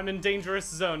 no. I'm in dangerous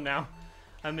zone now.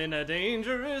 I'm in a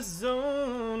dangerous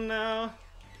zone now.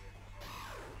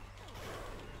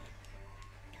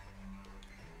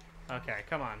 Okay,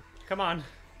 come on. Come on.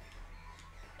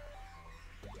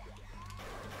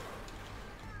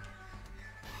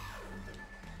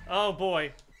 Oh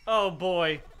boy. Oh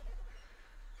boy.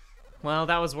 Well,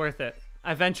 that was worth it.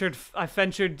 I ventured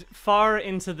far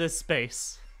into this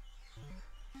space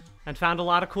and found a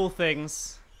lot of cool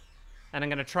things, and I'm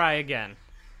gonna try again.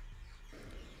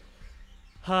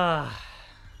 I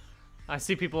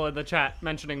see people in the chat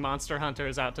mentioning Monster Hunter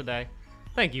is out today.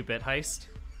 Thank you, Bit Heist.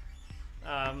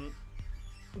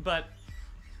 But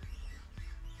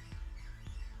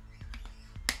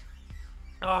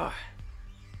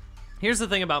here's the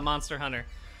thing about Monster Hunter,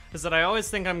 is that I always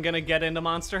think I'm gonna get into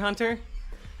Monster Hunter,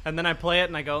 and then I play it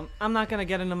and I go, I'm not gonna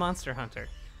get into Monster Hunter.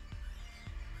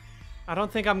 I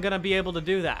don't think I'm gonna be able to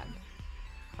do that.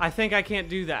 I think I can't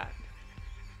do that.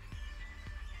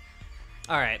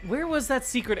 Alright, where was that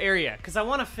secret area? Because I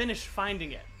want to finish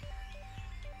finding it.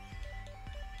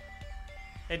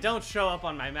 It don't show up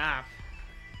on my map.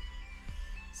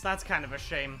 So that's kind of a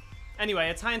shame. Anyway,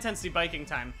 it's high intensity biking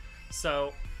time,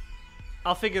 so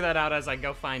I'll figure that out as I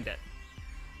go find it.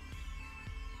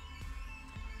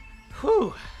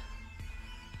 Whew.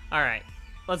 Alright,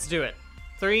 let's do it.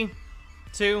 3,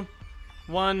 2,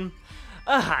 1.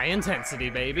 A high intensity,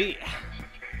 baby.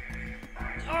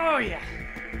 Oh yeah.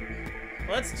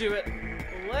 Let's do it.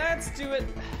 Let's do it.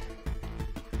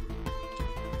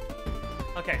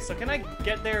 Okay, so can I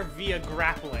get there via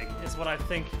grappling, is what I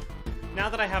think. Now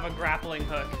that I have a grappling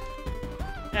hook,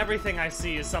 everything I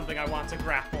see is something I want to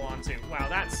grapple onto. Wow,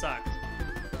 that sucked.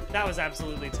 That was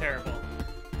absolutely terrible.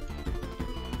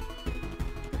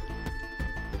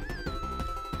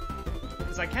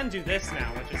 Because I can do this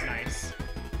now, which is nice.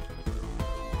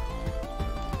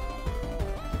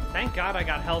 Thank God I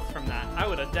got health from that. I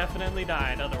would have definitely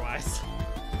died otherwise.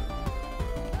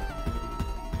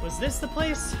 Was this the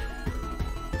place?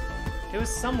 It was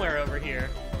somewhere over here.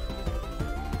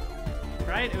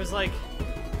 Right? It was like...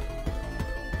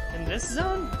 in this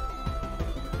zone?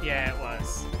 Yeah, it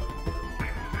was.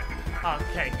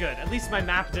 Okay, good. At least my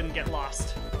map didn't get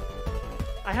lost.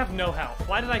 I have no health.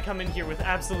 Why did I come in here with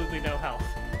absolutely no health?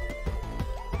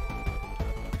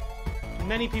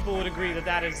 Many people would agree that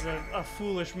that is a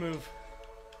foolish move.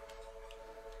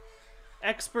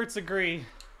 Experts agree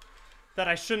that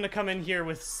I shouldn't have come in here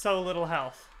with so little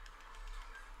health.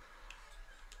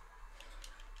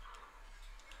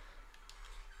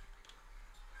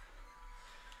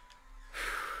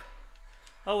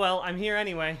 Oh well, I'm here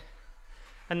anyway.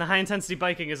 And the high intensity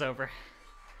biking is over.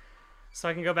 So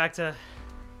I can go back to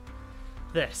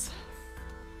this.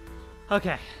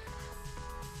 Okay.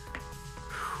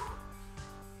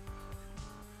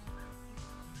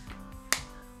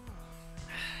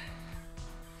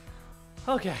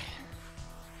 Okay.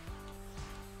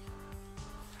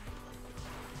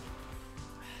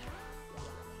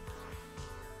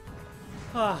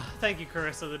 Ah, thank you,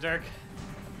 Carissa the Dirk.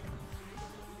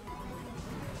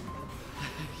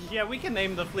 Yeah, we can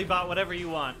name the Fleabot whatever you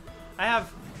want. I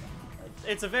have...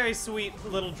 it's a very sweet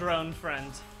little drone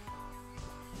friend.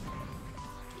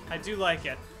 I do like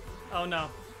it. Oh no.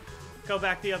 Go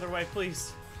back the other way,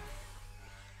 please.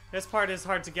 This part is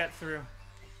hard to get through.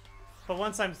 But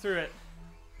once I'm through it,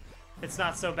 it's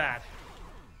not so bad.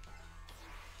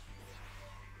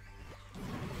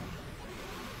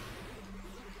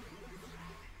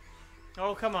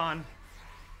 Oh, come on.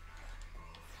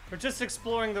 We're just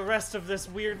exploring the rest of this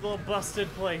weird little busted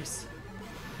place.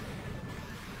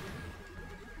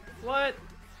 What?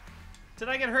 Did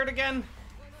I get hurt again?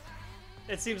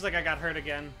 It seems like I got hurt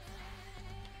again.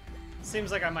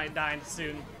 Seems like I might die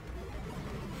soon.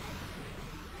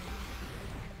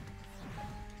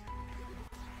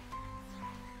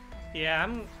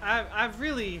 Yeah, I've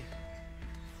really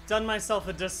done myself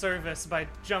a disservice by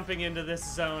jumping into this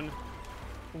zone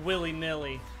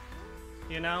willy-nilly,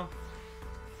 you know?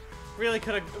 Really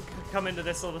could have come into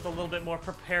this with a little bit more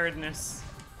preparedness.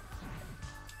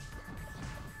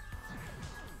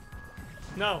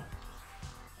 No.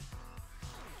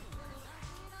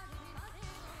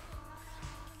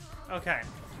 Okay.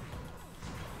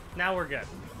 Now we're good.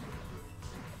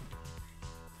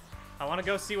 I want to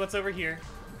go see what's over here.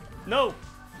 No!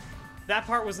 That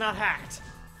part was not hacked.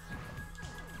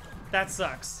 That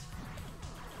sucks.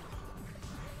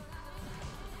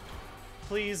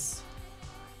 Please.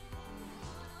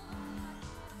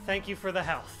 Thank you for the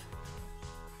health.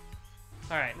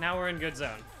 Alright, now we're in good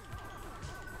zone.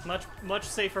 Much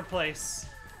safer place.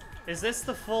 Is this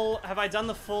the full... have I done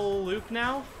the full loop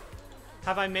now?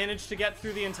 Have I managed to get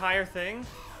through the entire thing?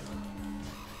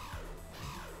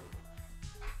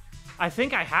 I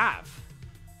think I have.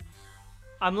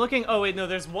 I'm looking... oh wait, no,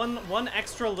 there's one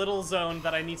extra little zone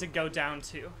that I need to go down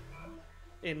to.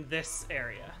 in this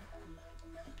area,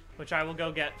 which I will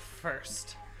go get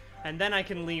first. And then I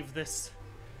can leave this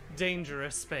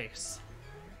dangerous space.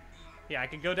 Yeah, I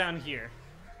could go down here.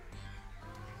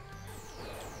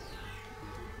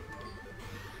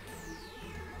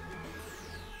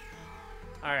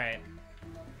 Alright.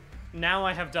 Now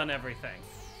I have done everything.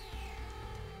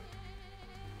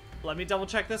 Let me double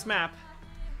check this map.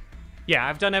 Yeah,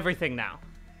 I've done everything now.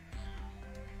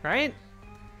 Right?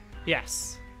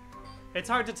 Yes. It's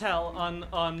hard to tell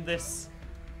on this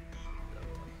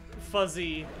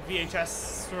fuzzy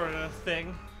VHS sort of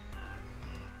thing.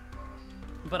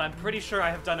 But I'm pretty sure I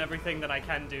have done everything that I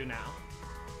can do now.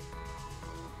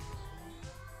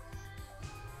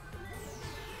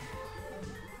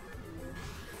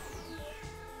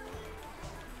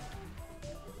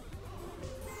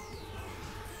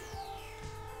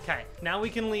 Okay, now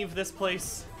we can leave this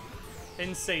place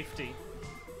in safety.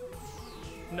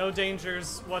 No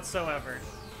dangers whatsoever.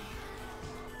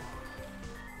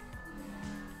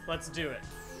 Let's do it.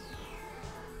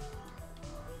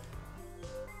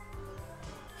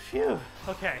 Phew.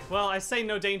 Okay, well, I say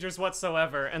no dangers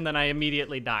whatsoever, and then I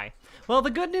immediately die. Well, the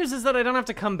good news is that I don't have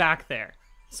to come back there.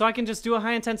 So I can just do a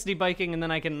high-intensity biking, and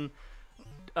then I can,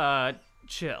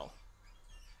 chill.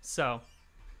 So,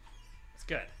 it's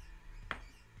good.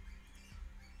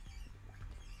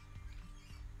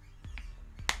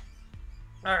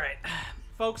 Alright,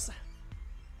 folks.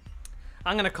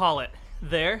 I'm gonna call it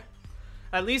there.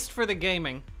 At least for the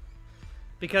gaming.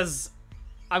 Because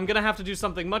I'm gonna have to do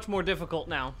something much more difficult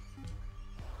now.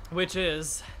 Which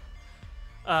is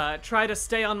try to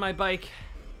stay on my bike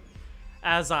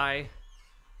as I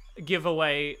give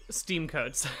away Steam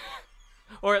codes.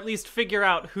 Or at least figure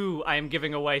out who I am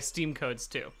giving away Steam codes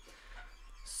to.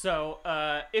 So,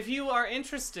 if you are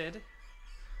interested...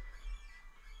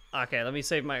 Okay, let me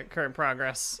save my current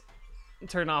progress.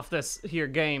 Turn off this here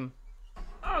game.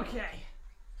 Okay.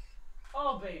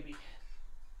 Oh, baby.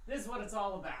 This is what it's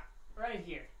all about. Right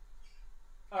here.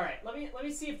 Alright, let me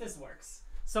see if this works.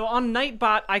 So on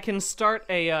Nightbot, I can start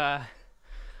a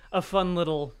fun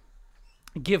little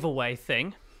giveaway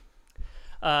thing.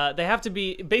 They have to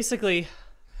be... Basically,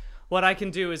 what I can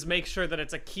do is make sure that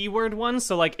it's a keyword one.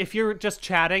 So, like, if you're just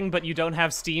chatting, but you don't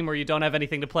have Steam or you don't have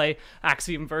anything to play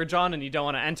Axiom Verge on and you don't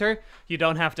want to enter, you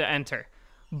don't have to enter.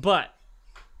 But...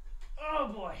 Oh,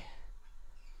 boy.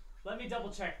 Let me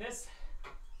double check this.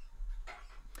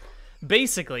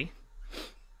 Basically,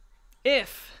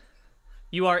 if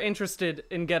you are interested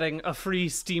in getting a free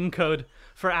Steam code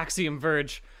for Axiom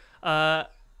Verge,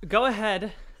 go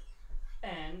ahead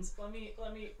and let me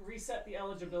reset the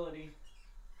eligibility.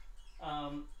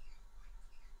 And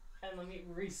let me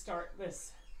restart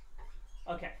this.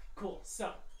 Okay, cool.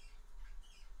 So,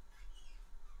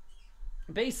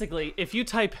 basically, if you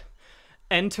type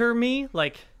enter me,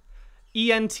 like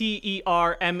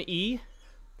ENTERME,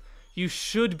 you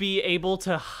should be able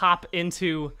to hop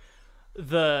into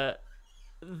the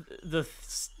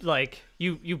like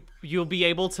you'll be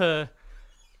able to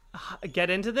get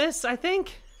into this, I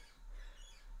think.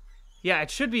 Yeah,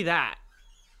 it should be that.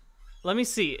 Let me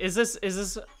see. Is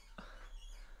this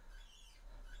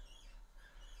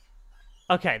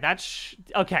okay, that's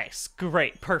okay,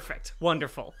 great, perfect,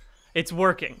 wonderful. It's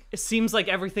working. It seems like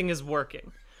everything is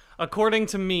working. According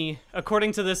to me,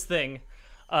 according to this thing,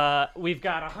 we've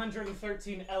got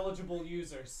 113 eligible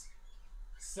users.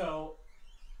 So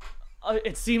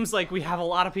it seems like we have a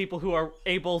lot of people who are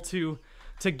able to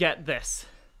get this.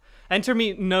 Enter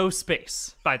me, no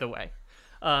space, by the way.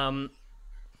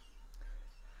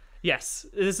 Yes,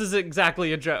 this is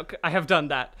exactly a joke. I have done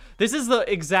that. This is the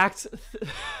exact...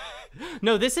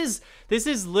 No, this is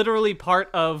literally part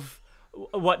of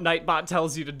what Nightbot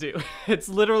tells you to do. It's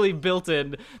literally built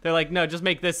in. They're like, no, just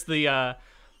make this the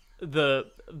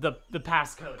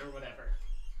passcode or whatever.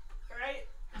 All right?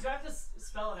 Do I have to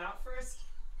spell it out first?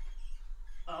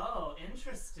 Oh,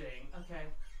 interesting. Okay.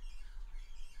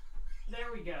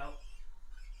 There we go.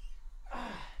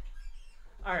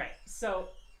 All right. So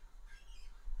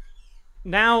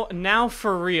now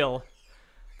for real.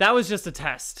 That was just a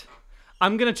test.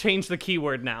 I'm gonna change the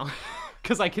keyword now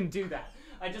because I can do that.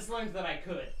 I just learned that I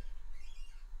could.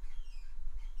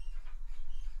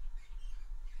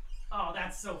 Oh,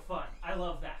 that's so fun. I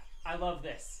love that. I love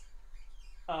this.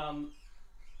 Wow,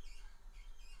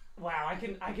 I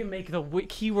can make the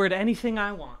keyword anything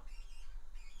I want.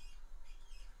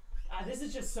 This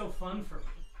is just so fun for me.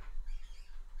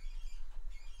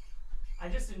 I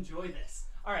just enjoy this.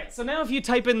 All right, so now if you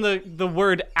type in the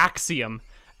word axiom,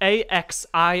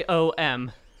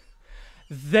 AXIOM,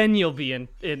 then you'll be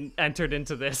entered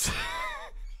into this.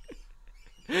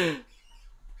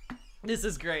 This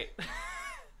is great.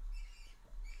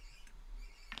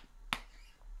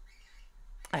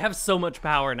 I have so much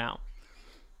power now.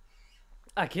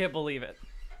 I can't believe it.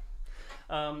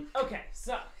 Okay,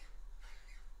 so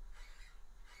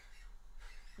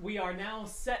we are now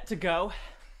set to go.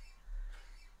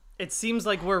 It seems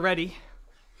like we're ready.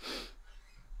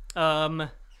 And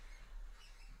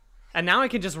now I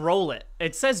can just roll it.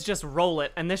 It says just roll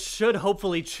it, and this should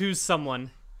hopefully choose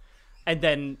someone, and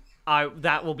then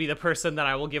that will be the person that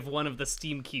I will give one of the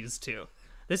Steam keys to.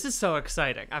 This is so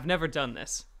exciting. I've never done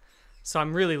this, so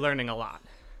I'm really learning a lot.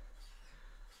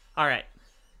 All right,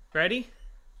 ready?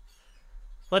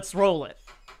 Let's roll it.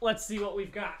 Let's see what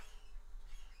we've got.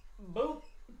 Boop.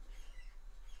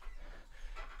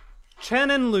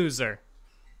 Chenin Loser.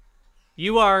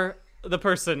 You are the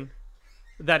person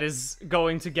that is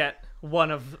going to get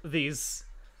one of these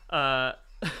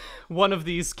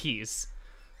keys.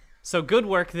 So good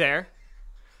work there.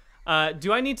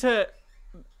 Do I need to...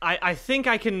 I think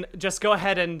I can just go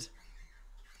ahead and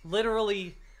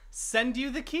literally send you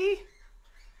the key?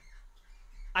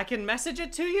 I can message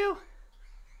it to you?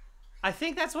 I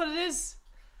think that's what it is.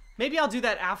 Maybe I'll do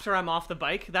that after I'm off the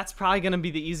bike. That's probably going to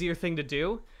be the easier thing to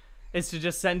do, is to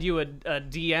just send you a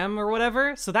DM or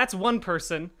whatever. So that's one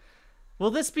person.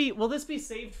 Will this be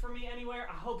saved for me anywhere?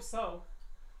 I hope so.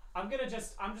 I'm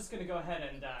just gonna go ahead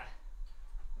and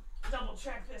double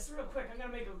check this real quick. I'm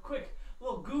gonna make a quick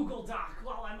little Google Doc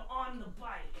while I'm on the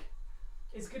bike.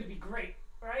 It's gonna be great,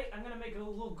 right? I'm gonna make a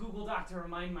little Google Doc to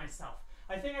remind myself.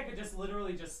 I think I could just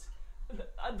literally just...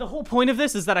 The whole point of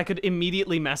this is that I could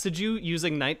immediately message you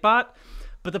using Nightbot,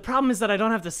 but the problem is that I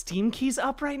don't have the Steam keys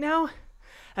up right now,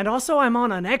 and also I'm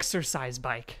on an exercise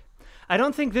bike. I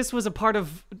don't think this was a part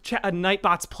of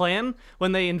Nightbot's plan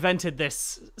when they invented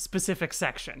this specific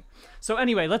section. So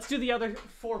anyway, let's do the other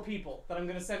 4 people that I'm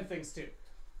going to send things to,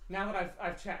 now that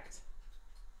I've checked.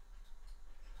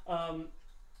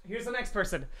 Here's the next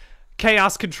person.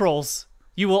 Chaos Controls.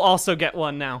 You will also get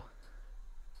one now.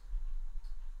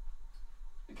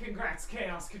 Congrats,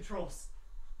 Chaos Controls.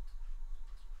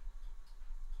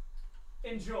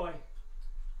 Enjoy.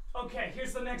 Okay,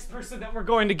 here's the next person that we're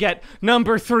going to get.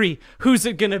 Number 3. Who's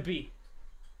it gonna be?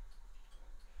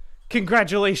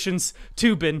 Congratulations,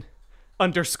 Tubin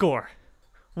 _.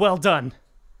 Well done.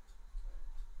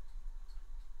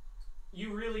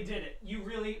 You really did it. You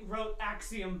really wrote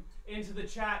Axiom into the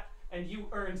chat, and you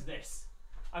earned this.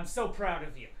 I'm so proud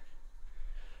of you.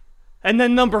 And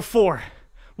then number 4.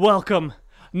 Welcome,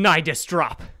 Nidus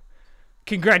Drop.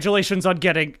 Congratulations on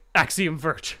getting Axiom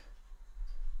Verge.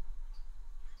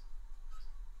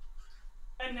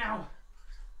 And now,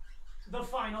 the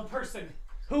final person.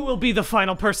 Who will be the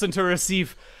final person to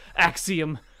receive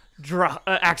Axiom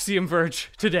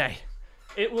Verge today?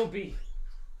 It will be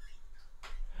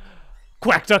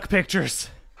Quack Duck Pictures.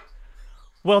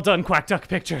 Well done, Quack Duck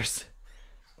Pictures.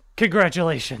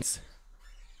 Congratulations.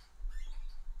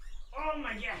 Oh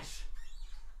my gosh.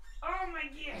 Oh my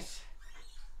gosh.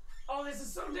 Oh, this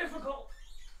is so difficult.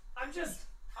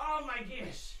 Oh my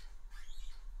gosh.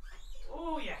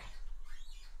 Oh yeah.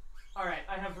 Alright,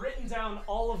 I have written down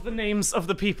all of the names of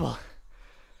the people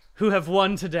who have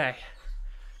won today.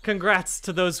 Congrats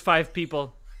to those 5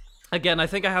 people. Again, I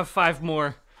think I have 5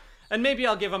 more. And maybe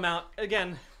I'll give them out.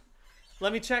 Again,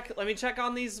 let me check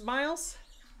on these miles.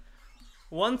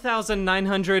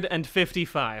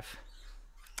 1,955.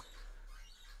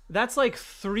 That's like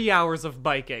 3 hours of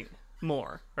biking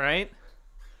more, right?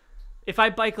 If I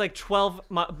bike like 12...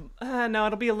 no,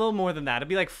 it'll be a little more than that. It'll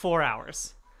be like 4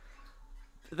 hours.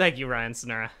 Thank you, Ryan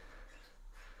Sonura.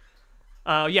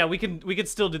 Yeah, we could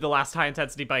still do the last high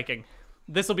intensity biking.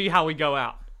 This will be how we go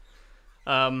out.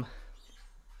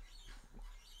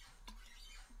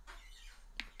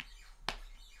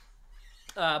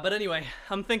 But anyway,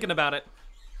 I'm thinking about it.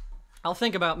 I'll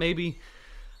think about maybe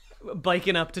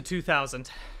biking up to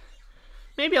 2,000.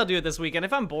 Maybe I'll do it this weekend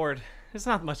if I'm bored. There's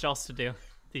not much else to do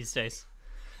these days.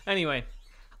 Anyway,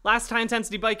 last high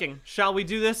intensity biking. Shall we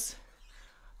do this?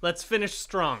 Let's finish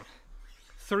strong.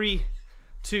 3,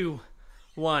 2,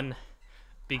 1,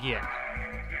 begin.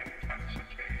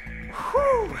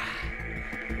 Whew!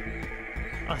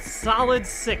 A solid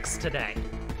 6 today.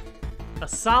 A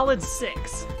solid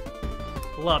 6.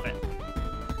 Love it.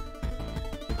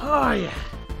 Oh yeah.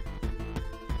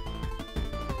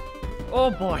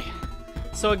 Oh boy.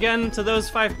 So again, to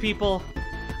those 5 people,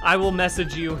 I will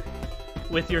message you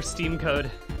with your Steam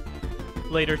code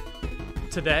later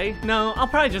today. No, I'll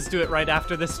probably just do it right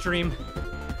after this stream.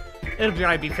 It'll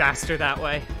probably be faster that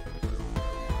way.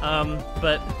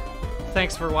 But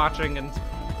thanks for watching and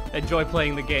enjoy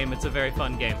playing the game. It's a very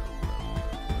fun game.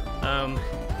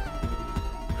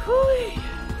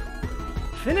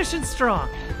 Finishing strong.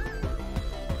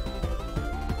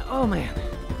 Oh man.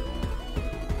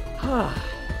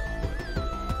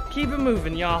 Keep it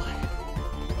moving, y'all.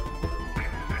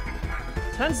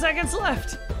 10 seconds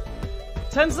left.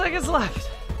 10 seconds left.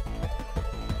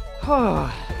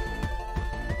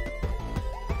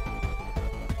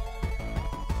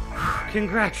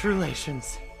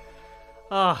 Congratulations.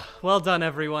 Well done,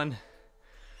 everyone.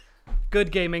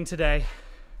 Good gaming today.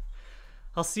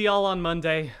 I'll see y'all on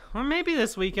Monday, or maybe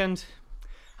this weekend.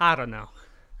 I don't know.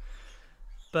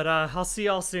 But I'll see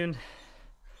y'all soon.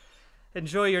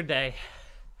 Enjoy your day.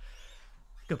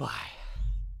 Goodbye.